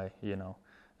same way, you know.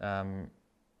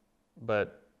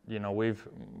 But, you know, we've,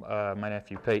 my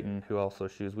nephew Peyton, who also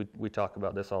shoes, we talk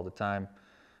about this all the time.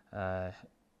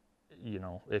 You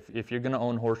know, if you're going to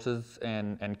own horses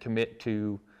and commit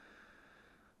to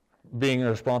being a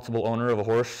responsible owner of a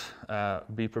horse,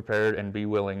 be prepared and be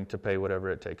willing to pay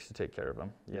whatever it takes to take care of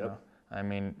them. You know? I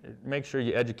mean, make sure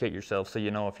you educate yourself so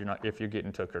you know if you're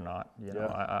getting took or not. You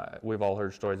know, we've all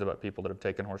heard stories about people that have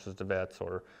taken horses to vets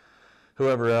or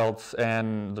whoever else,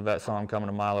 and the vet saw them coming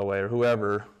a mile away, or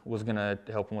whoever was going to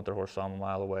help them with their horse saw them a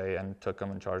mile away and took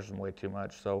them and charged them way too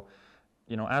much. So,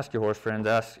 you know, ask your horse friends,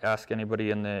 ask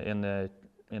anybody in the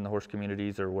horse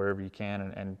communities or wherever you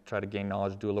can, and try to gain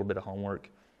knowledge, do a little bit of homework,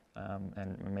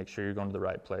 and make sure you're going to the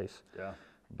right place. Yeah.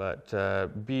 But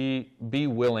be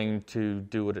willing to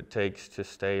do what it takes to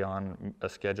stay on a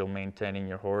schedule, maintaining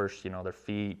your horse, you know, their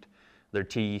feet, their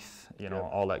teeth, you know,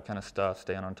 all that kind of stuff,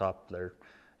 staying on top of their,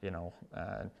 you know,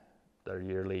 their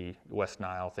yearly West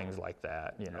Nile, things like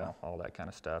that, you know, all that kind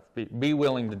of stuff. Be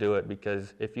willing to do it,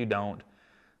 because if you don't,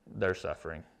 they're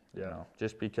suffering, you know,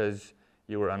 just because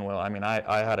you were unwilling. I mean,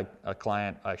 I had a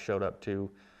client I showed up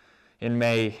to in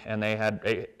May, and they had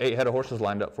eight head of horses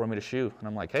lined up for me to shoe. And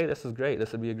I'm like, hey, this is great.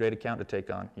 This would be a great account to take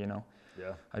on, you know.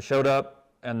 Yeah. I showed up,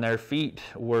 and their feet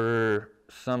were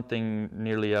something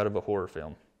nearly out of a horror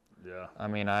film. Yeah. I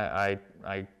mean, I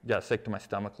got sick to my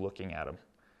stomach looking at them.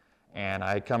 And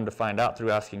I come to find out through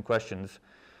asking questions,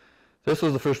 this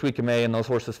was the first week of May, and those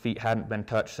horses' feet hadn't been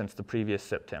touched since the previous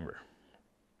September.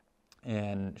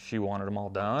 And she wanted them all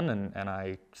done, and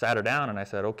I sat her down and I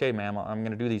said, okay, ma'am, I'm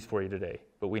going to do these for you today,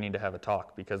 but we need to have a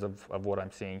talk because of what I'm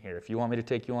seeing here. If you want me to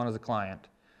take you on as a client,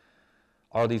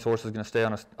 are these horses going to stay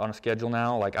on a schedule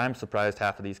now? Like, I'm surprised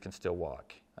half of these can still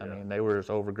walk. I mean, they were as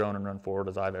overgrown and run forward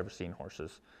as I've ever seen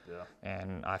horses. Yeah.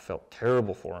 And I felt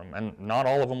terrible for them, and not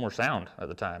all of them were sound at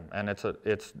the time, and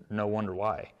it's no wonder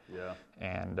why. Yeah.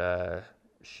 And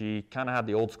she kind of had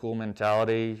the old school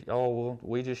mentality. Oh, well,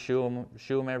 we just shoe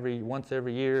them once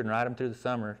every year and ride them through the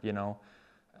summer. You know,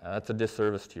 that's a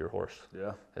disservice to your horse.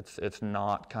 Yeah, it's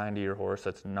not kind to your horse.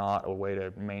 It's not a way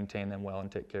to maintain them well and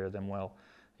take care of them well.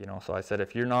 You know, so I said,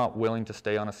 if you're not willing to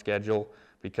stay on a schedule,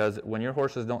 because when your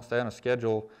horses don't stay on a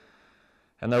schedule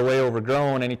and they're way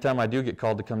overgrown, anytime I do get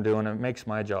called to come do it, it makes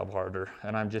my job harder,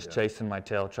 and I'm just chasing my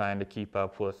tail trying to keep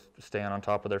up with staying on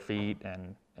top of their feet,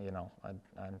 and you know,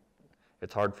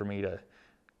 it's hard for me to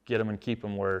get them and keep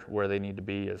them where they need to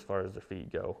be as far as their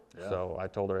feet go. Yeah. So I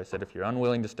told her, I said, if you're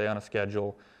unwilling to stay on a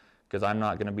schedule, because I'm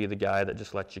not going to be the guy that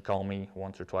just lets you call me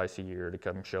once or twice a year to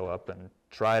come show up and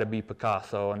try to be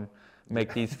Picasso and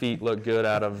make these feet look good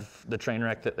out of the train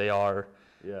wreck that they are.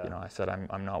 Yeah. You know, I said,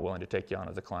 I'm not willing to take you on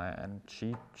as a client. And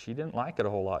she didn't like it a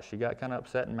whole lot. She got kind of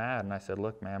upset and mad. And I said,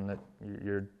 look, ma'am, that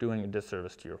you're doing a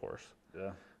disservice to your horse.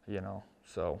 Yeah. You know,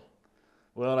 so.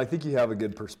 Well, and I think you have a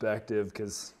good perspective,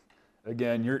 because,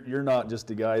 again, you're not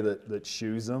just a guy that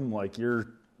shoes them. Like, you're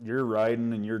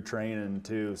riding and you're training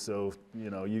too. So, you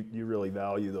know, you really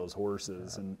value those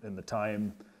horses and the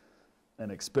time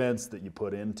and expense that you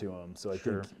put into them. So I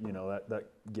think, you know, that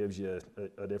gives you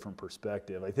a different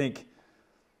perspective. I think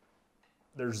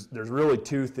there's really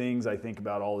two things I think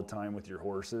about all the time with your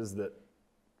horses that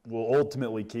will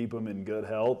ultimately keep them in good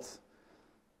health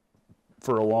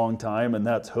for a long time, and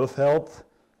that's hoof health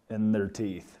and their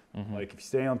teeth. Mm-hmm. Like, if you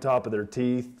stay on top of their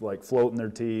teeth, like floating their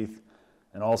teeth,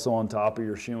 and also on top of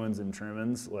your shoeings and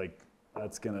trimmings, like,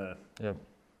 that's gonna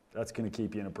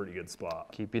keep you in a pretty good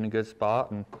spot. Keep you in a good spot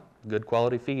and good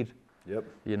quality feed. Yep.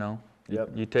 You know.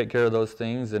 Yep. You take care of those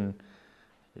things, and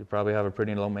you probably have a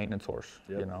pretty low maintenance horse.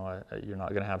 Yep. You know, you're not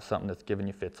going to have something that's giving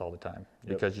you fits all the time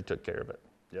because you took care of it.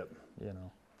 Yep. You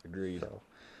know. Agreed. So,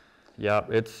 yeah,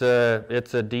 it's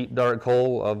a deep, dark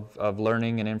hole of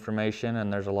learning and information,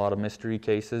 and there's a lot of mystery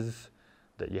cases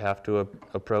that you have to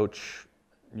approach,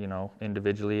 you know,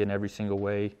 individually in every single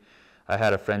way. I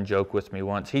had a friend joke with me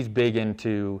once. He's big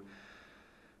into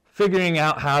figuring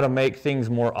out how to make things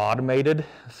more automated.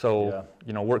 So,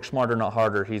 Yeah. Work smarter, not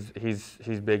harder. He's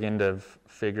big into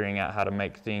figuring out how to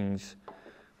make things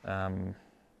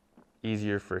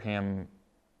easier for him.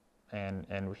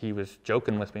 And he was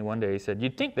joking with me one day. He said,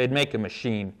 "You'd think they'd make a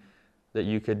machine that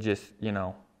you could just,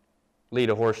 lead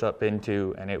a horse up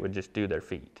into and it would just do their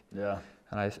feet." Yeah.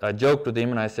 And I joked with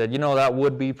him and I said, that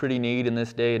would be pretty neat in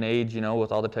this day and age,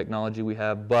 with all the technology we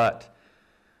have, but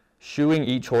shoeing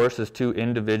each horse is too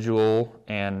individual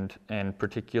and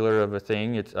particular of a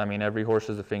thing. Every horse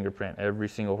is a fingerprint. Every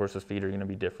single horse's feet are going to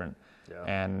be different. Yeah.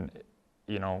 And,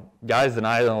 guys that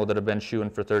I know that have been shoeing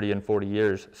for 30 and 40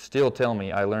 years still tell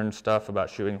me I learned stuff about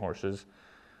shoeing horses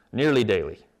nearly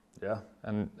daily. Yeah.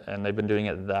 And they've been doing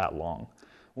it that long.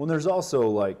 Well, there's also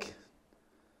like,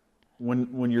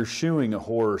 when you're shoeing a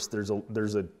horse, there's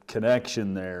a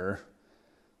connection there.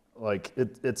 Like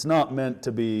it's not meant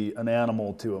to be an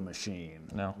animal to a machine.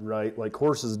 No. Right? Like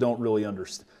horses don't really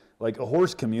understand. Like a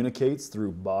horse communicates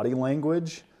through body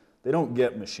language. They don't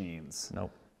get machines.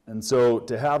 Nope. And so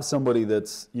to have somebody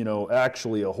that's,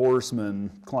 actually a horseman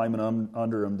climbing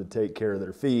under them to take care of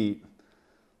their feet,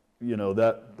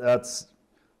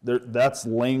 that's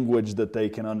language that they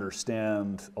can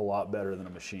understand a lot better than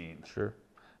a machine. Sure.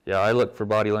 Yeah, I look for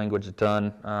body language a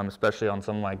ton, especially on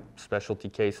some of my specialty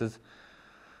cases.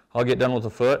 I'll get done with the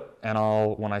foot, and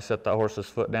when I set that horse's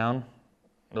foot down,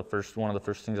 one of the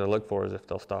first things I look for is if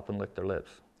they'll stop and lick their lips.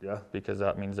 Yeah. Because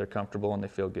that means they're comfortable and they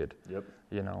feel good. Yep.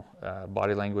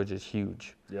 Body language is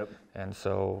huge. Yep. And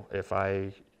so if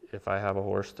I have a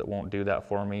horse that won't do that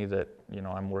for me, that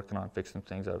I'm working on fixing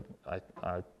things,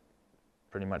 I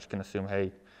pretty much can assume,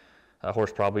 hey, a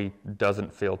horse probably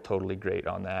doesn't feel totally great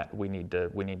on that. We need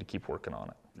to keep working on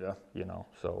it. Yeah.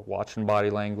 So watching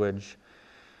body language,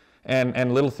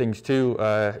 and little things too.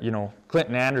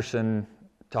 Clinton Anderson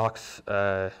talks.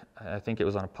 I think it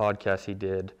was on a podcast he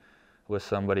did with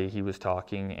somebody. He was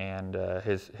talking, and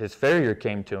his farrier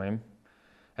came to him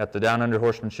at the Down Under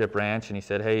Horsemanship Ranch, and he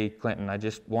said, "Hey, Clinton, I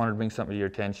just wanted to bring something to your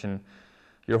attention.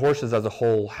 Your horses as a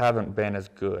whole haven't been as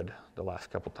good the last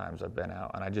couple times I've been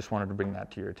out, and I just wanted to bring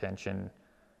that to your attention.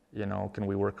 Can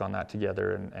we work on that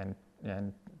together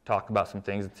and talk about some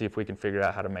things and see if we can figure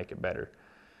out how to make it better?"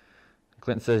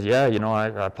 Clinton says, "Yeah,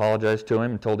 I apologized to him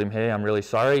and told him, hey, I'm really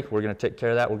sorry. We're going to take care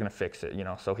of that. We're going to fix it."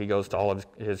 So he goes to all of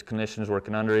his clinicians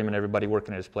working under him and everybody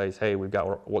working at his place. "Hey, we've got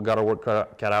our work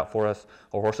cut out for us.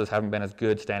 Our horses haven't been as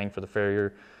good standing for the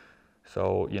farrier.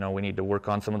 So, we need to work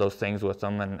on some of those things with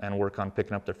them and work on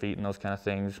picking up their feet and those kind of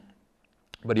things."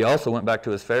 But he also went back to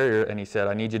his farrier and he said,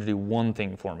 "I need you to do one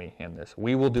thing for me in this.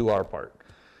 We will do our part.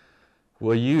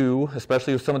 Will you,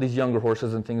 especially with some of these younger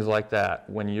horses and things like that,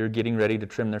 when you're getting ready to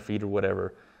trim their feet or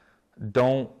whatever,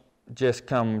 don't just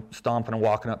come stomping and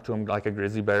walking up to them like a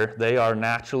grizzly bear. They are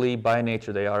naturally, by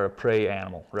nature, they are a prey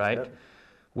animal, right? Yep.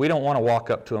 We don't want to walk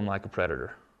up to them like a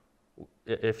predator.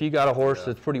 If you got a horse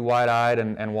that's pretty wide-eyed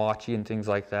and watchy and things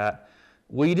like that,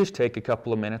 will you just take a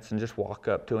couple of minutes and just walk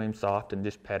up to him soft and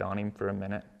just pet on him for a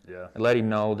minute? Yeah. And let him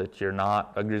know that you're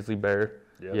not a grizzly bear.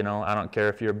 Yep. I don't care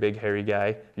if you're a big hairy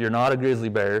guy. You're not a grizzly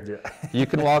bear. Yeah. You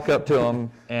can walk up to him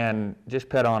and just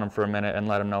pet on him for a minute and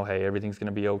let him know, hey, everything's going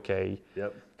to be okay.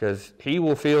 Yep. Because he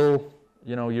will feel,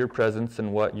 your presence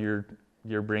and what you're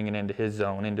bringing into his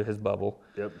zone, into his bubble.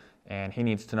 Yep. And he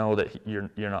needs to know that you're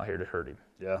not here to hurt him.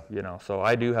 Yeah. So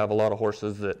I do have a lot of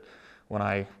horses that when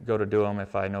I go to do them,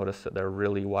 if I notice that they're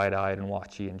really wide-eyed and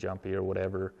watchy and jumpy or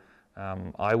whatever,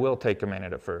 I will take a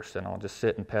minute at first and I'll just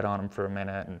sit and pet on them for a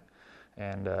minute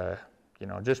and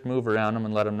just move around them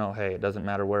and let them know, hey, it doesn't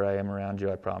matter where I am around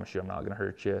you. I promise you I'm not going to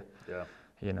hurt you. Yeah.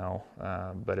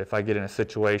 But if I get in a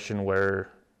situation where,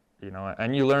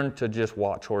 and you learn to just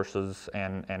watch horses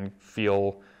and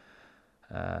feel,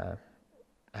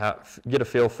 get a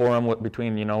feel for them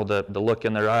between, the look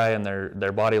in their eye and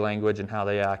their body language and how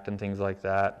they act and things like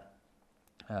that,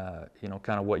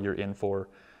 kind of what you're in for.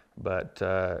 But,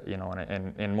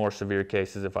 in more severe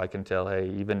cases, if I can tell, hey,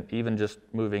 even just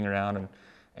moving around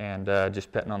and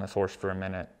just petting on this horse for a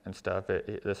minute and stuff,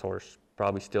 this horse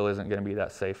probably still isn't going to be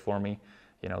that safe for me,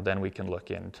 then we can look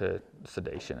into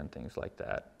sedation and things like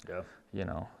that.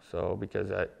 Yeah. So because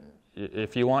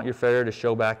if you want your farrier to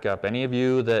show back up, any of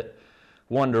you that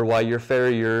wonder why your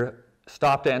farrier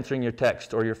stopped answering your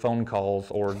text or your phone calls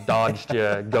or dodged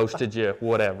you, ghosted you,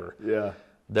 whatever. Yeah.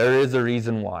 There is a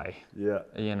reason why. Yeah.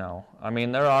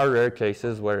 There are rare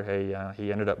cases where, hey,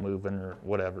 he ended up moving or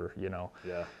whatever,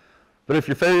 Yeah. But if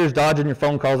your farrier's dodging your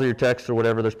phone calls or your texts or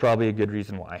whatever, there's probably a good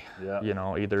reason why. Yeah.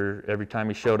 Either every time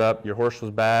he showed up, your horse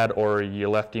was bad, or you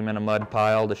left him in a mud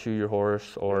pile to shoe your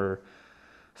horse, or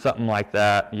something like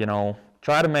that.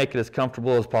 try to make it as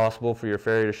comfortable as possible for your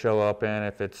farrier to show up in.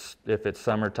 If it's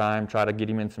summertime, try to get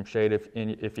him in some shade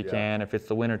if you can. If it's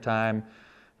the winter time,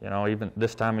 even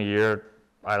this time of year,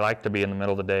 I like to be in the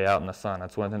middle of the day out in the sun.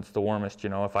 That's when it's the warmest.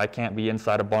 If I can't be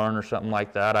inside a barn or something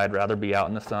like that, I'd rather be out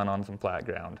in the sun on some flat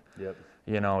ground. Yep.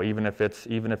 Even if it's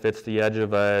the edge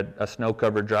of a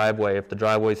snow-covered driveway, if the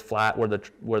driveway's flat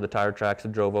where the tire tracks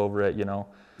have drove over it,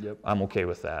 Yep. I'm okay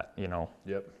with that.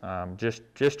 Yep.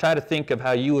 Just try to think of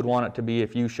how you would want it to be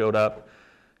if you showed up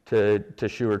to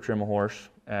shoe or trim a horse,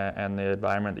 and the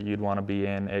environment that you'd want to be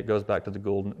in. It goes back to the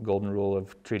golden rule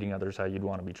of treating others how you'd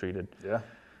want to be treated. Yeah.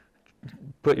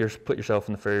 Put yourself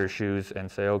in the farrier's shoes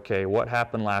and say, okay, what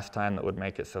happened last time that would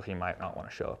make it so he might not want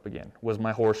to show up again? Was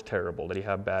my horse terrible? Did he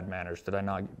have bad manners? Did I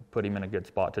not put him in a good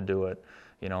spot to do it?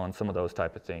 And some of those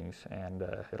type of things. And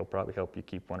it'll probably help you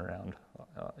keep one around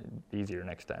easier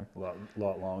next time. A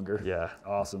lot longer. Yeah.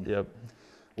 Awesome. Yep.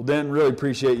 Well, Dan, really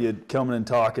appreciate you coming and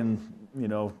talking,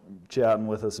 chatting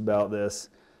with us about this.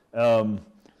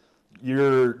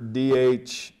 Your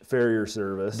DH Farrier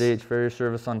Service. DH Farrier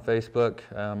Service on Facebook.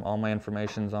 All my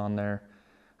information's on there.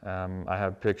 I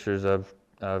have pictures of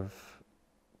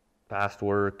past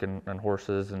work and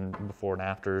horses and before and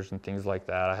afters and things like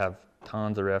that. I have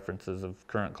tons of references of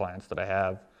current clients that I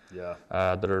have. Yeah.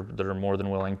 That are more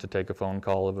than willing to take a phone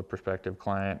call of a prospective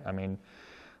client. I mean,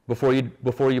 before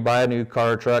you buy a new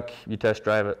car or truck, you test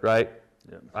drive it, right?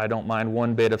 Yep. I don't mind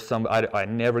one bit if I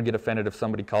never get offended if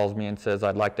somebody calls me and says,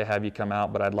 I'd like to have you come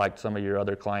out, but I'd like some of your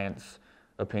other clients'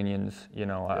 opinions.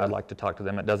 I'd like to talk to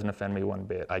them. It doesn't offend me one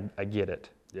bit. I get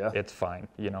it. Yeah. It's fine.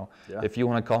 Yeah. If you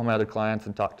want to call my other clients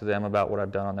and talk to them about what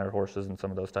I've done on their horses and some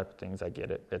of those type of things, I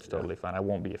get it. It's totally fine. I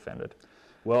won't be offended.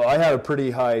 Well, I had a pretty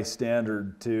high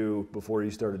standard too before you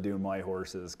started doing my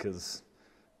horses, because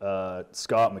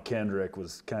Scott McKendrick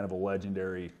was kind of a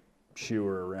legendary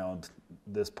shoer around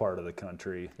this part of the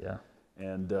country. Yeah.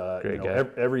 And Great guy.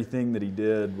 everything that he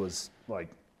did was like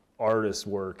artist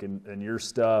work, and your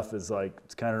stuff is like,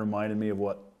 it's kind of reminded me of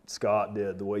what Scott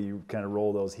did, the way you kind of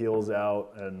roll those heels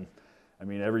out, and I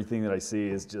mean everything that I see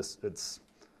is just it's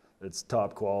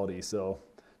top quality. So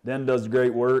Den does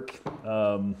great work.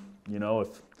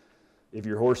 If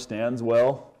your horse stands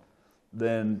well,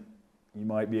 then you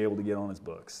might be able to get on his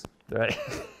books. Right.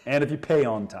 And if you pay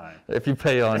on time. If you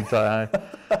pay on time,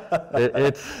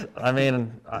 it's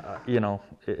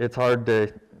hard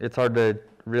to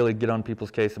really get on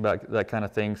people's case about that kind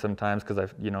of thing sometimes, because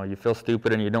you feel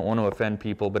stupid and you don't want to offend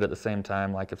people, but at the same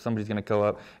time, like if somebody's going to go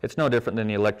up, it's no different than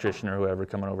the electrician or whoever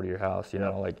coming over to your house.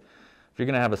 Like if you're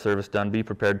going to have a service done, be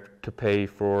prepared to pay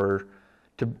at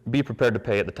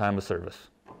the time of service.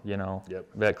 Yep.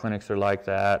 Vet clinics are like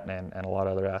that, and a lot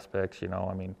of other aspects.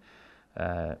 Don't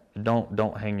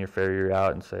hang your farrier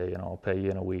out and say, I'll pay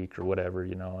you in a week or whatever.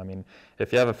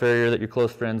 If you have a farrier that you're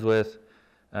close friends with,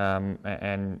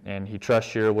 and he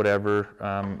trusts you or whatever,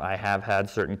 I have had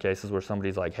certain cases where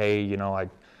somebody's like, hey, I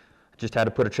just had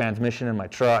to put a transmission in my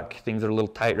truck. Things are a little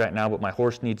tight right now, but my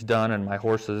horse needs done, and my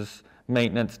horse's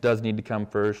maintenance does need to come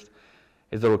first.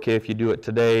 Is it okay if you do it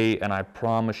today? And I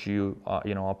promise you,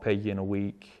 I'll pay you in a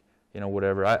week,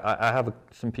 whatever. I have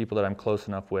some people that I'm close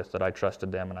enough with that I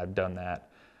trusted them, and I've done that,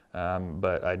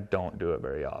 but I don't do it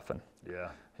very often. Yeah.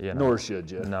 Nor should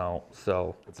you. No.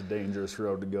 So it's a dangerous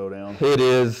road to go down. It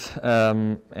is,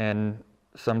 and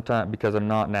sometimes because I'm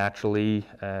not naturally,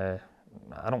 I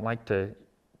don't like to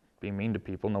be mean to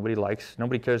people. Nobody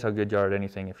cares how good you are at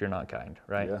anything if you're not kind,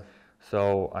 right? Yeah.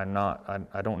 So I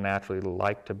don't naturally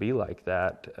like to be like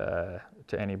that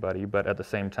to anybody, but at the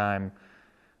same time,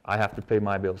 I have to pay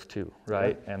my bills too,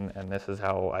 right? Yeah. And this is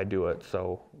how I do it.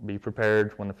 So be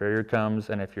prepared when the farrier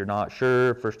comes, and if you're not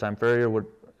sure, first time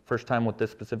with this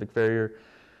specific farrier,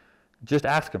 just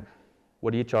ask them,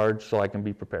 what do you charge, so I can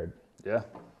be prepared. Yeah.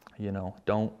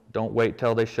 Don't wait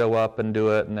till they show up and do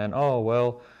it, and then, oh,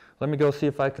 well, let me go see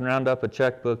if I can round up a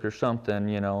checkbook or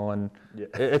something, and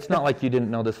it's not like you didn't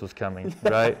know this was coming,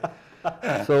 right?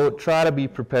 So try to be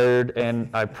prepared, and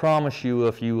I promise you,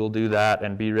 if you will do that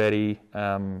and be ready,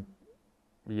 you're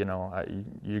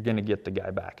going to get the guy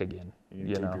back again. You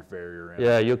keep your farrier around.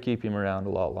 Yeah, you'll keep him around a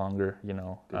lot longer. Good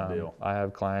deal. I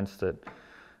have clients that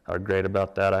are great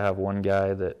about that. I have one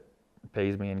guy that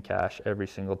pays me in cash every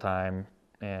single time,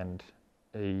 and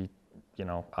he,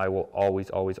 I will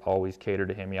always cater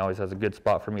to him. He always has a good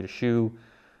spot for me to shoe.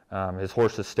 His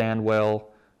horses stand well.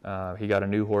 He got a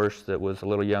new horse that was a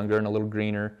little younger and a little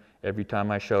greener. Every time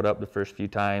I showed up the first few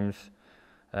times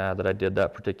that I did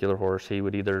that particular horse, he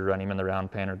would either run him in the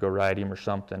round pen or go ride him or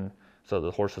something, so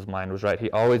the horse's mind was right. He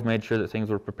always made sure that things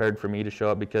were prepared for me to show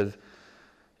up, because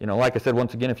you know, like I said,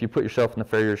 once again, if you put yourself in the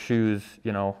farrier's shoes,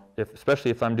 you know, especially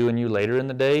if I'm doing you later in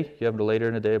the day, you have a later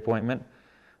in the day appointment,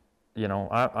 you know,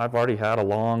 I've already had a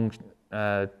long,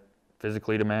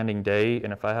 physically demanding day,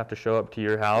 and if I have to show up to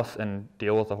your house and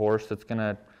deal with a horse that's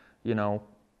gonna, you know,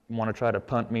 want to try to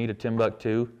punt me to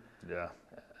Timbuktu,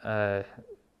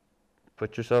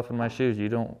 put yourself in my shoes. You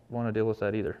don't want to deal with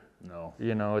that either. No.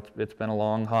 You know, it's been a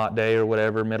long, hot day or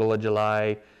whatever, middle of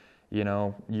July. You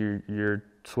know, you're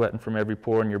sweating from every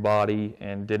pore in your body,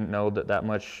 and didn't know that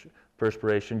much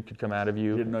perspiration could come out of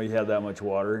you. Didn't know you had that much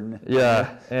water in it.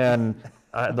 Yeah, and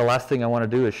the last thing I want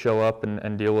to do is show up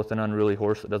and deal with an unruly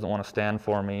horse that doesn't want to stand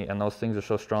for me, and those things are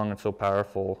so strong and so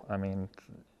powerful. I mean,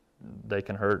 they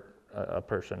can hurt a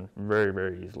person very,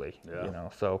 very easily. Yeah. You know,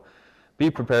 so be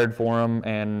prepared for them,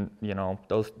 and you know,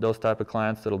 those type of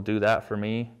clients that'll do that for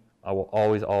me, I will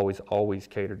always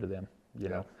cater to them. You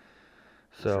know.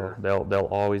 So they'll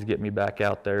always get me back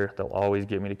out there. They'll always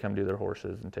get me to come do their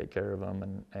horses and take care of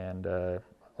them. And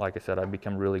like I said, I've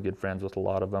become really good friends with a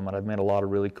lot of them, and I've made a lot of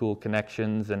really cool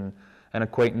connections and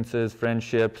acquaintances,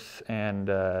 friendships, and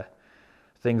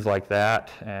things like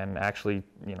that. And actually,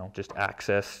 you know, just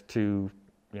access to,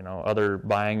 you know, other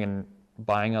buying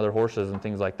other horses and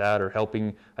things like that, or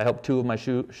helping. I helped two of my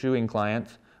shoeing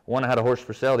clients. One had a horse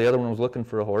for sale. The other one was looking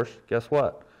for a horse. Guess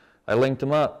what? I linked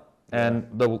them up. And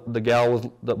the gal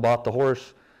that bought the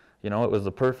horse, you know, it was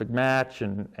the perfect match,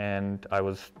 and I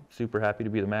was super happy to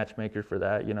be the matchmaker for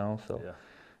that, you know. So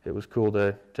it was cool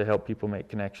to help people make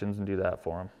connections and do that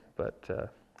for them. But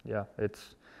yeah,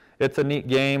 it's a neat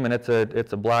game, and it's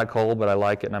a black hole, but I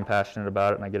like it, and I'm passionate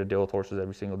about it, and I get to deal with horses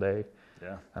every single day.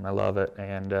 Yeah. And I love it,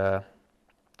 and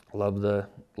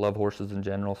love horses in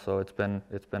general. So it's been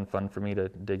fun for me to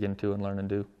dig into and learn and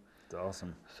do. It's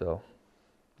awesome. So.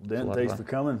 Denton, thanks for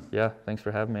coming. Yeah, thanks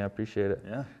for having me. I appreciate it.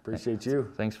 Yeah, appreciate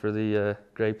you. Thanks for the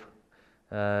grape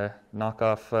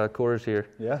knockoff Coors here.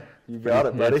 Yeah, you got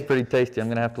it, buddy. It's pretty tasty. I'm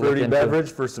going to have to look into it. Fruity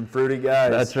beverage for some fruity guys.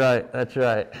 That's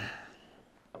right.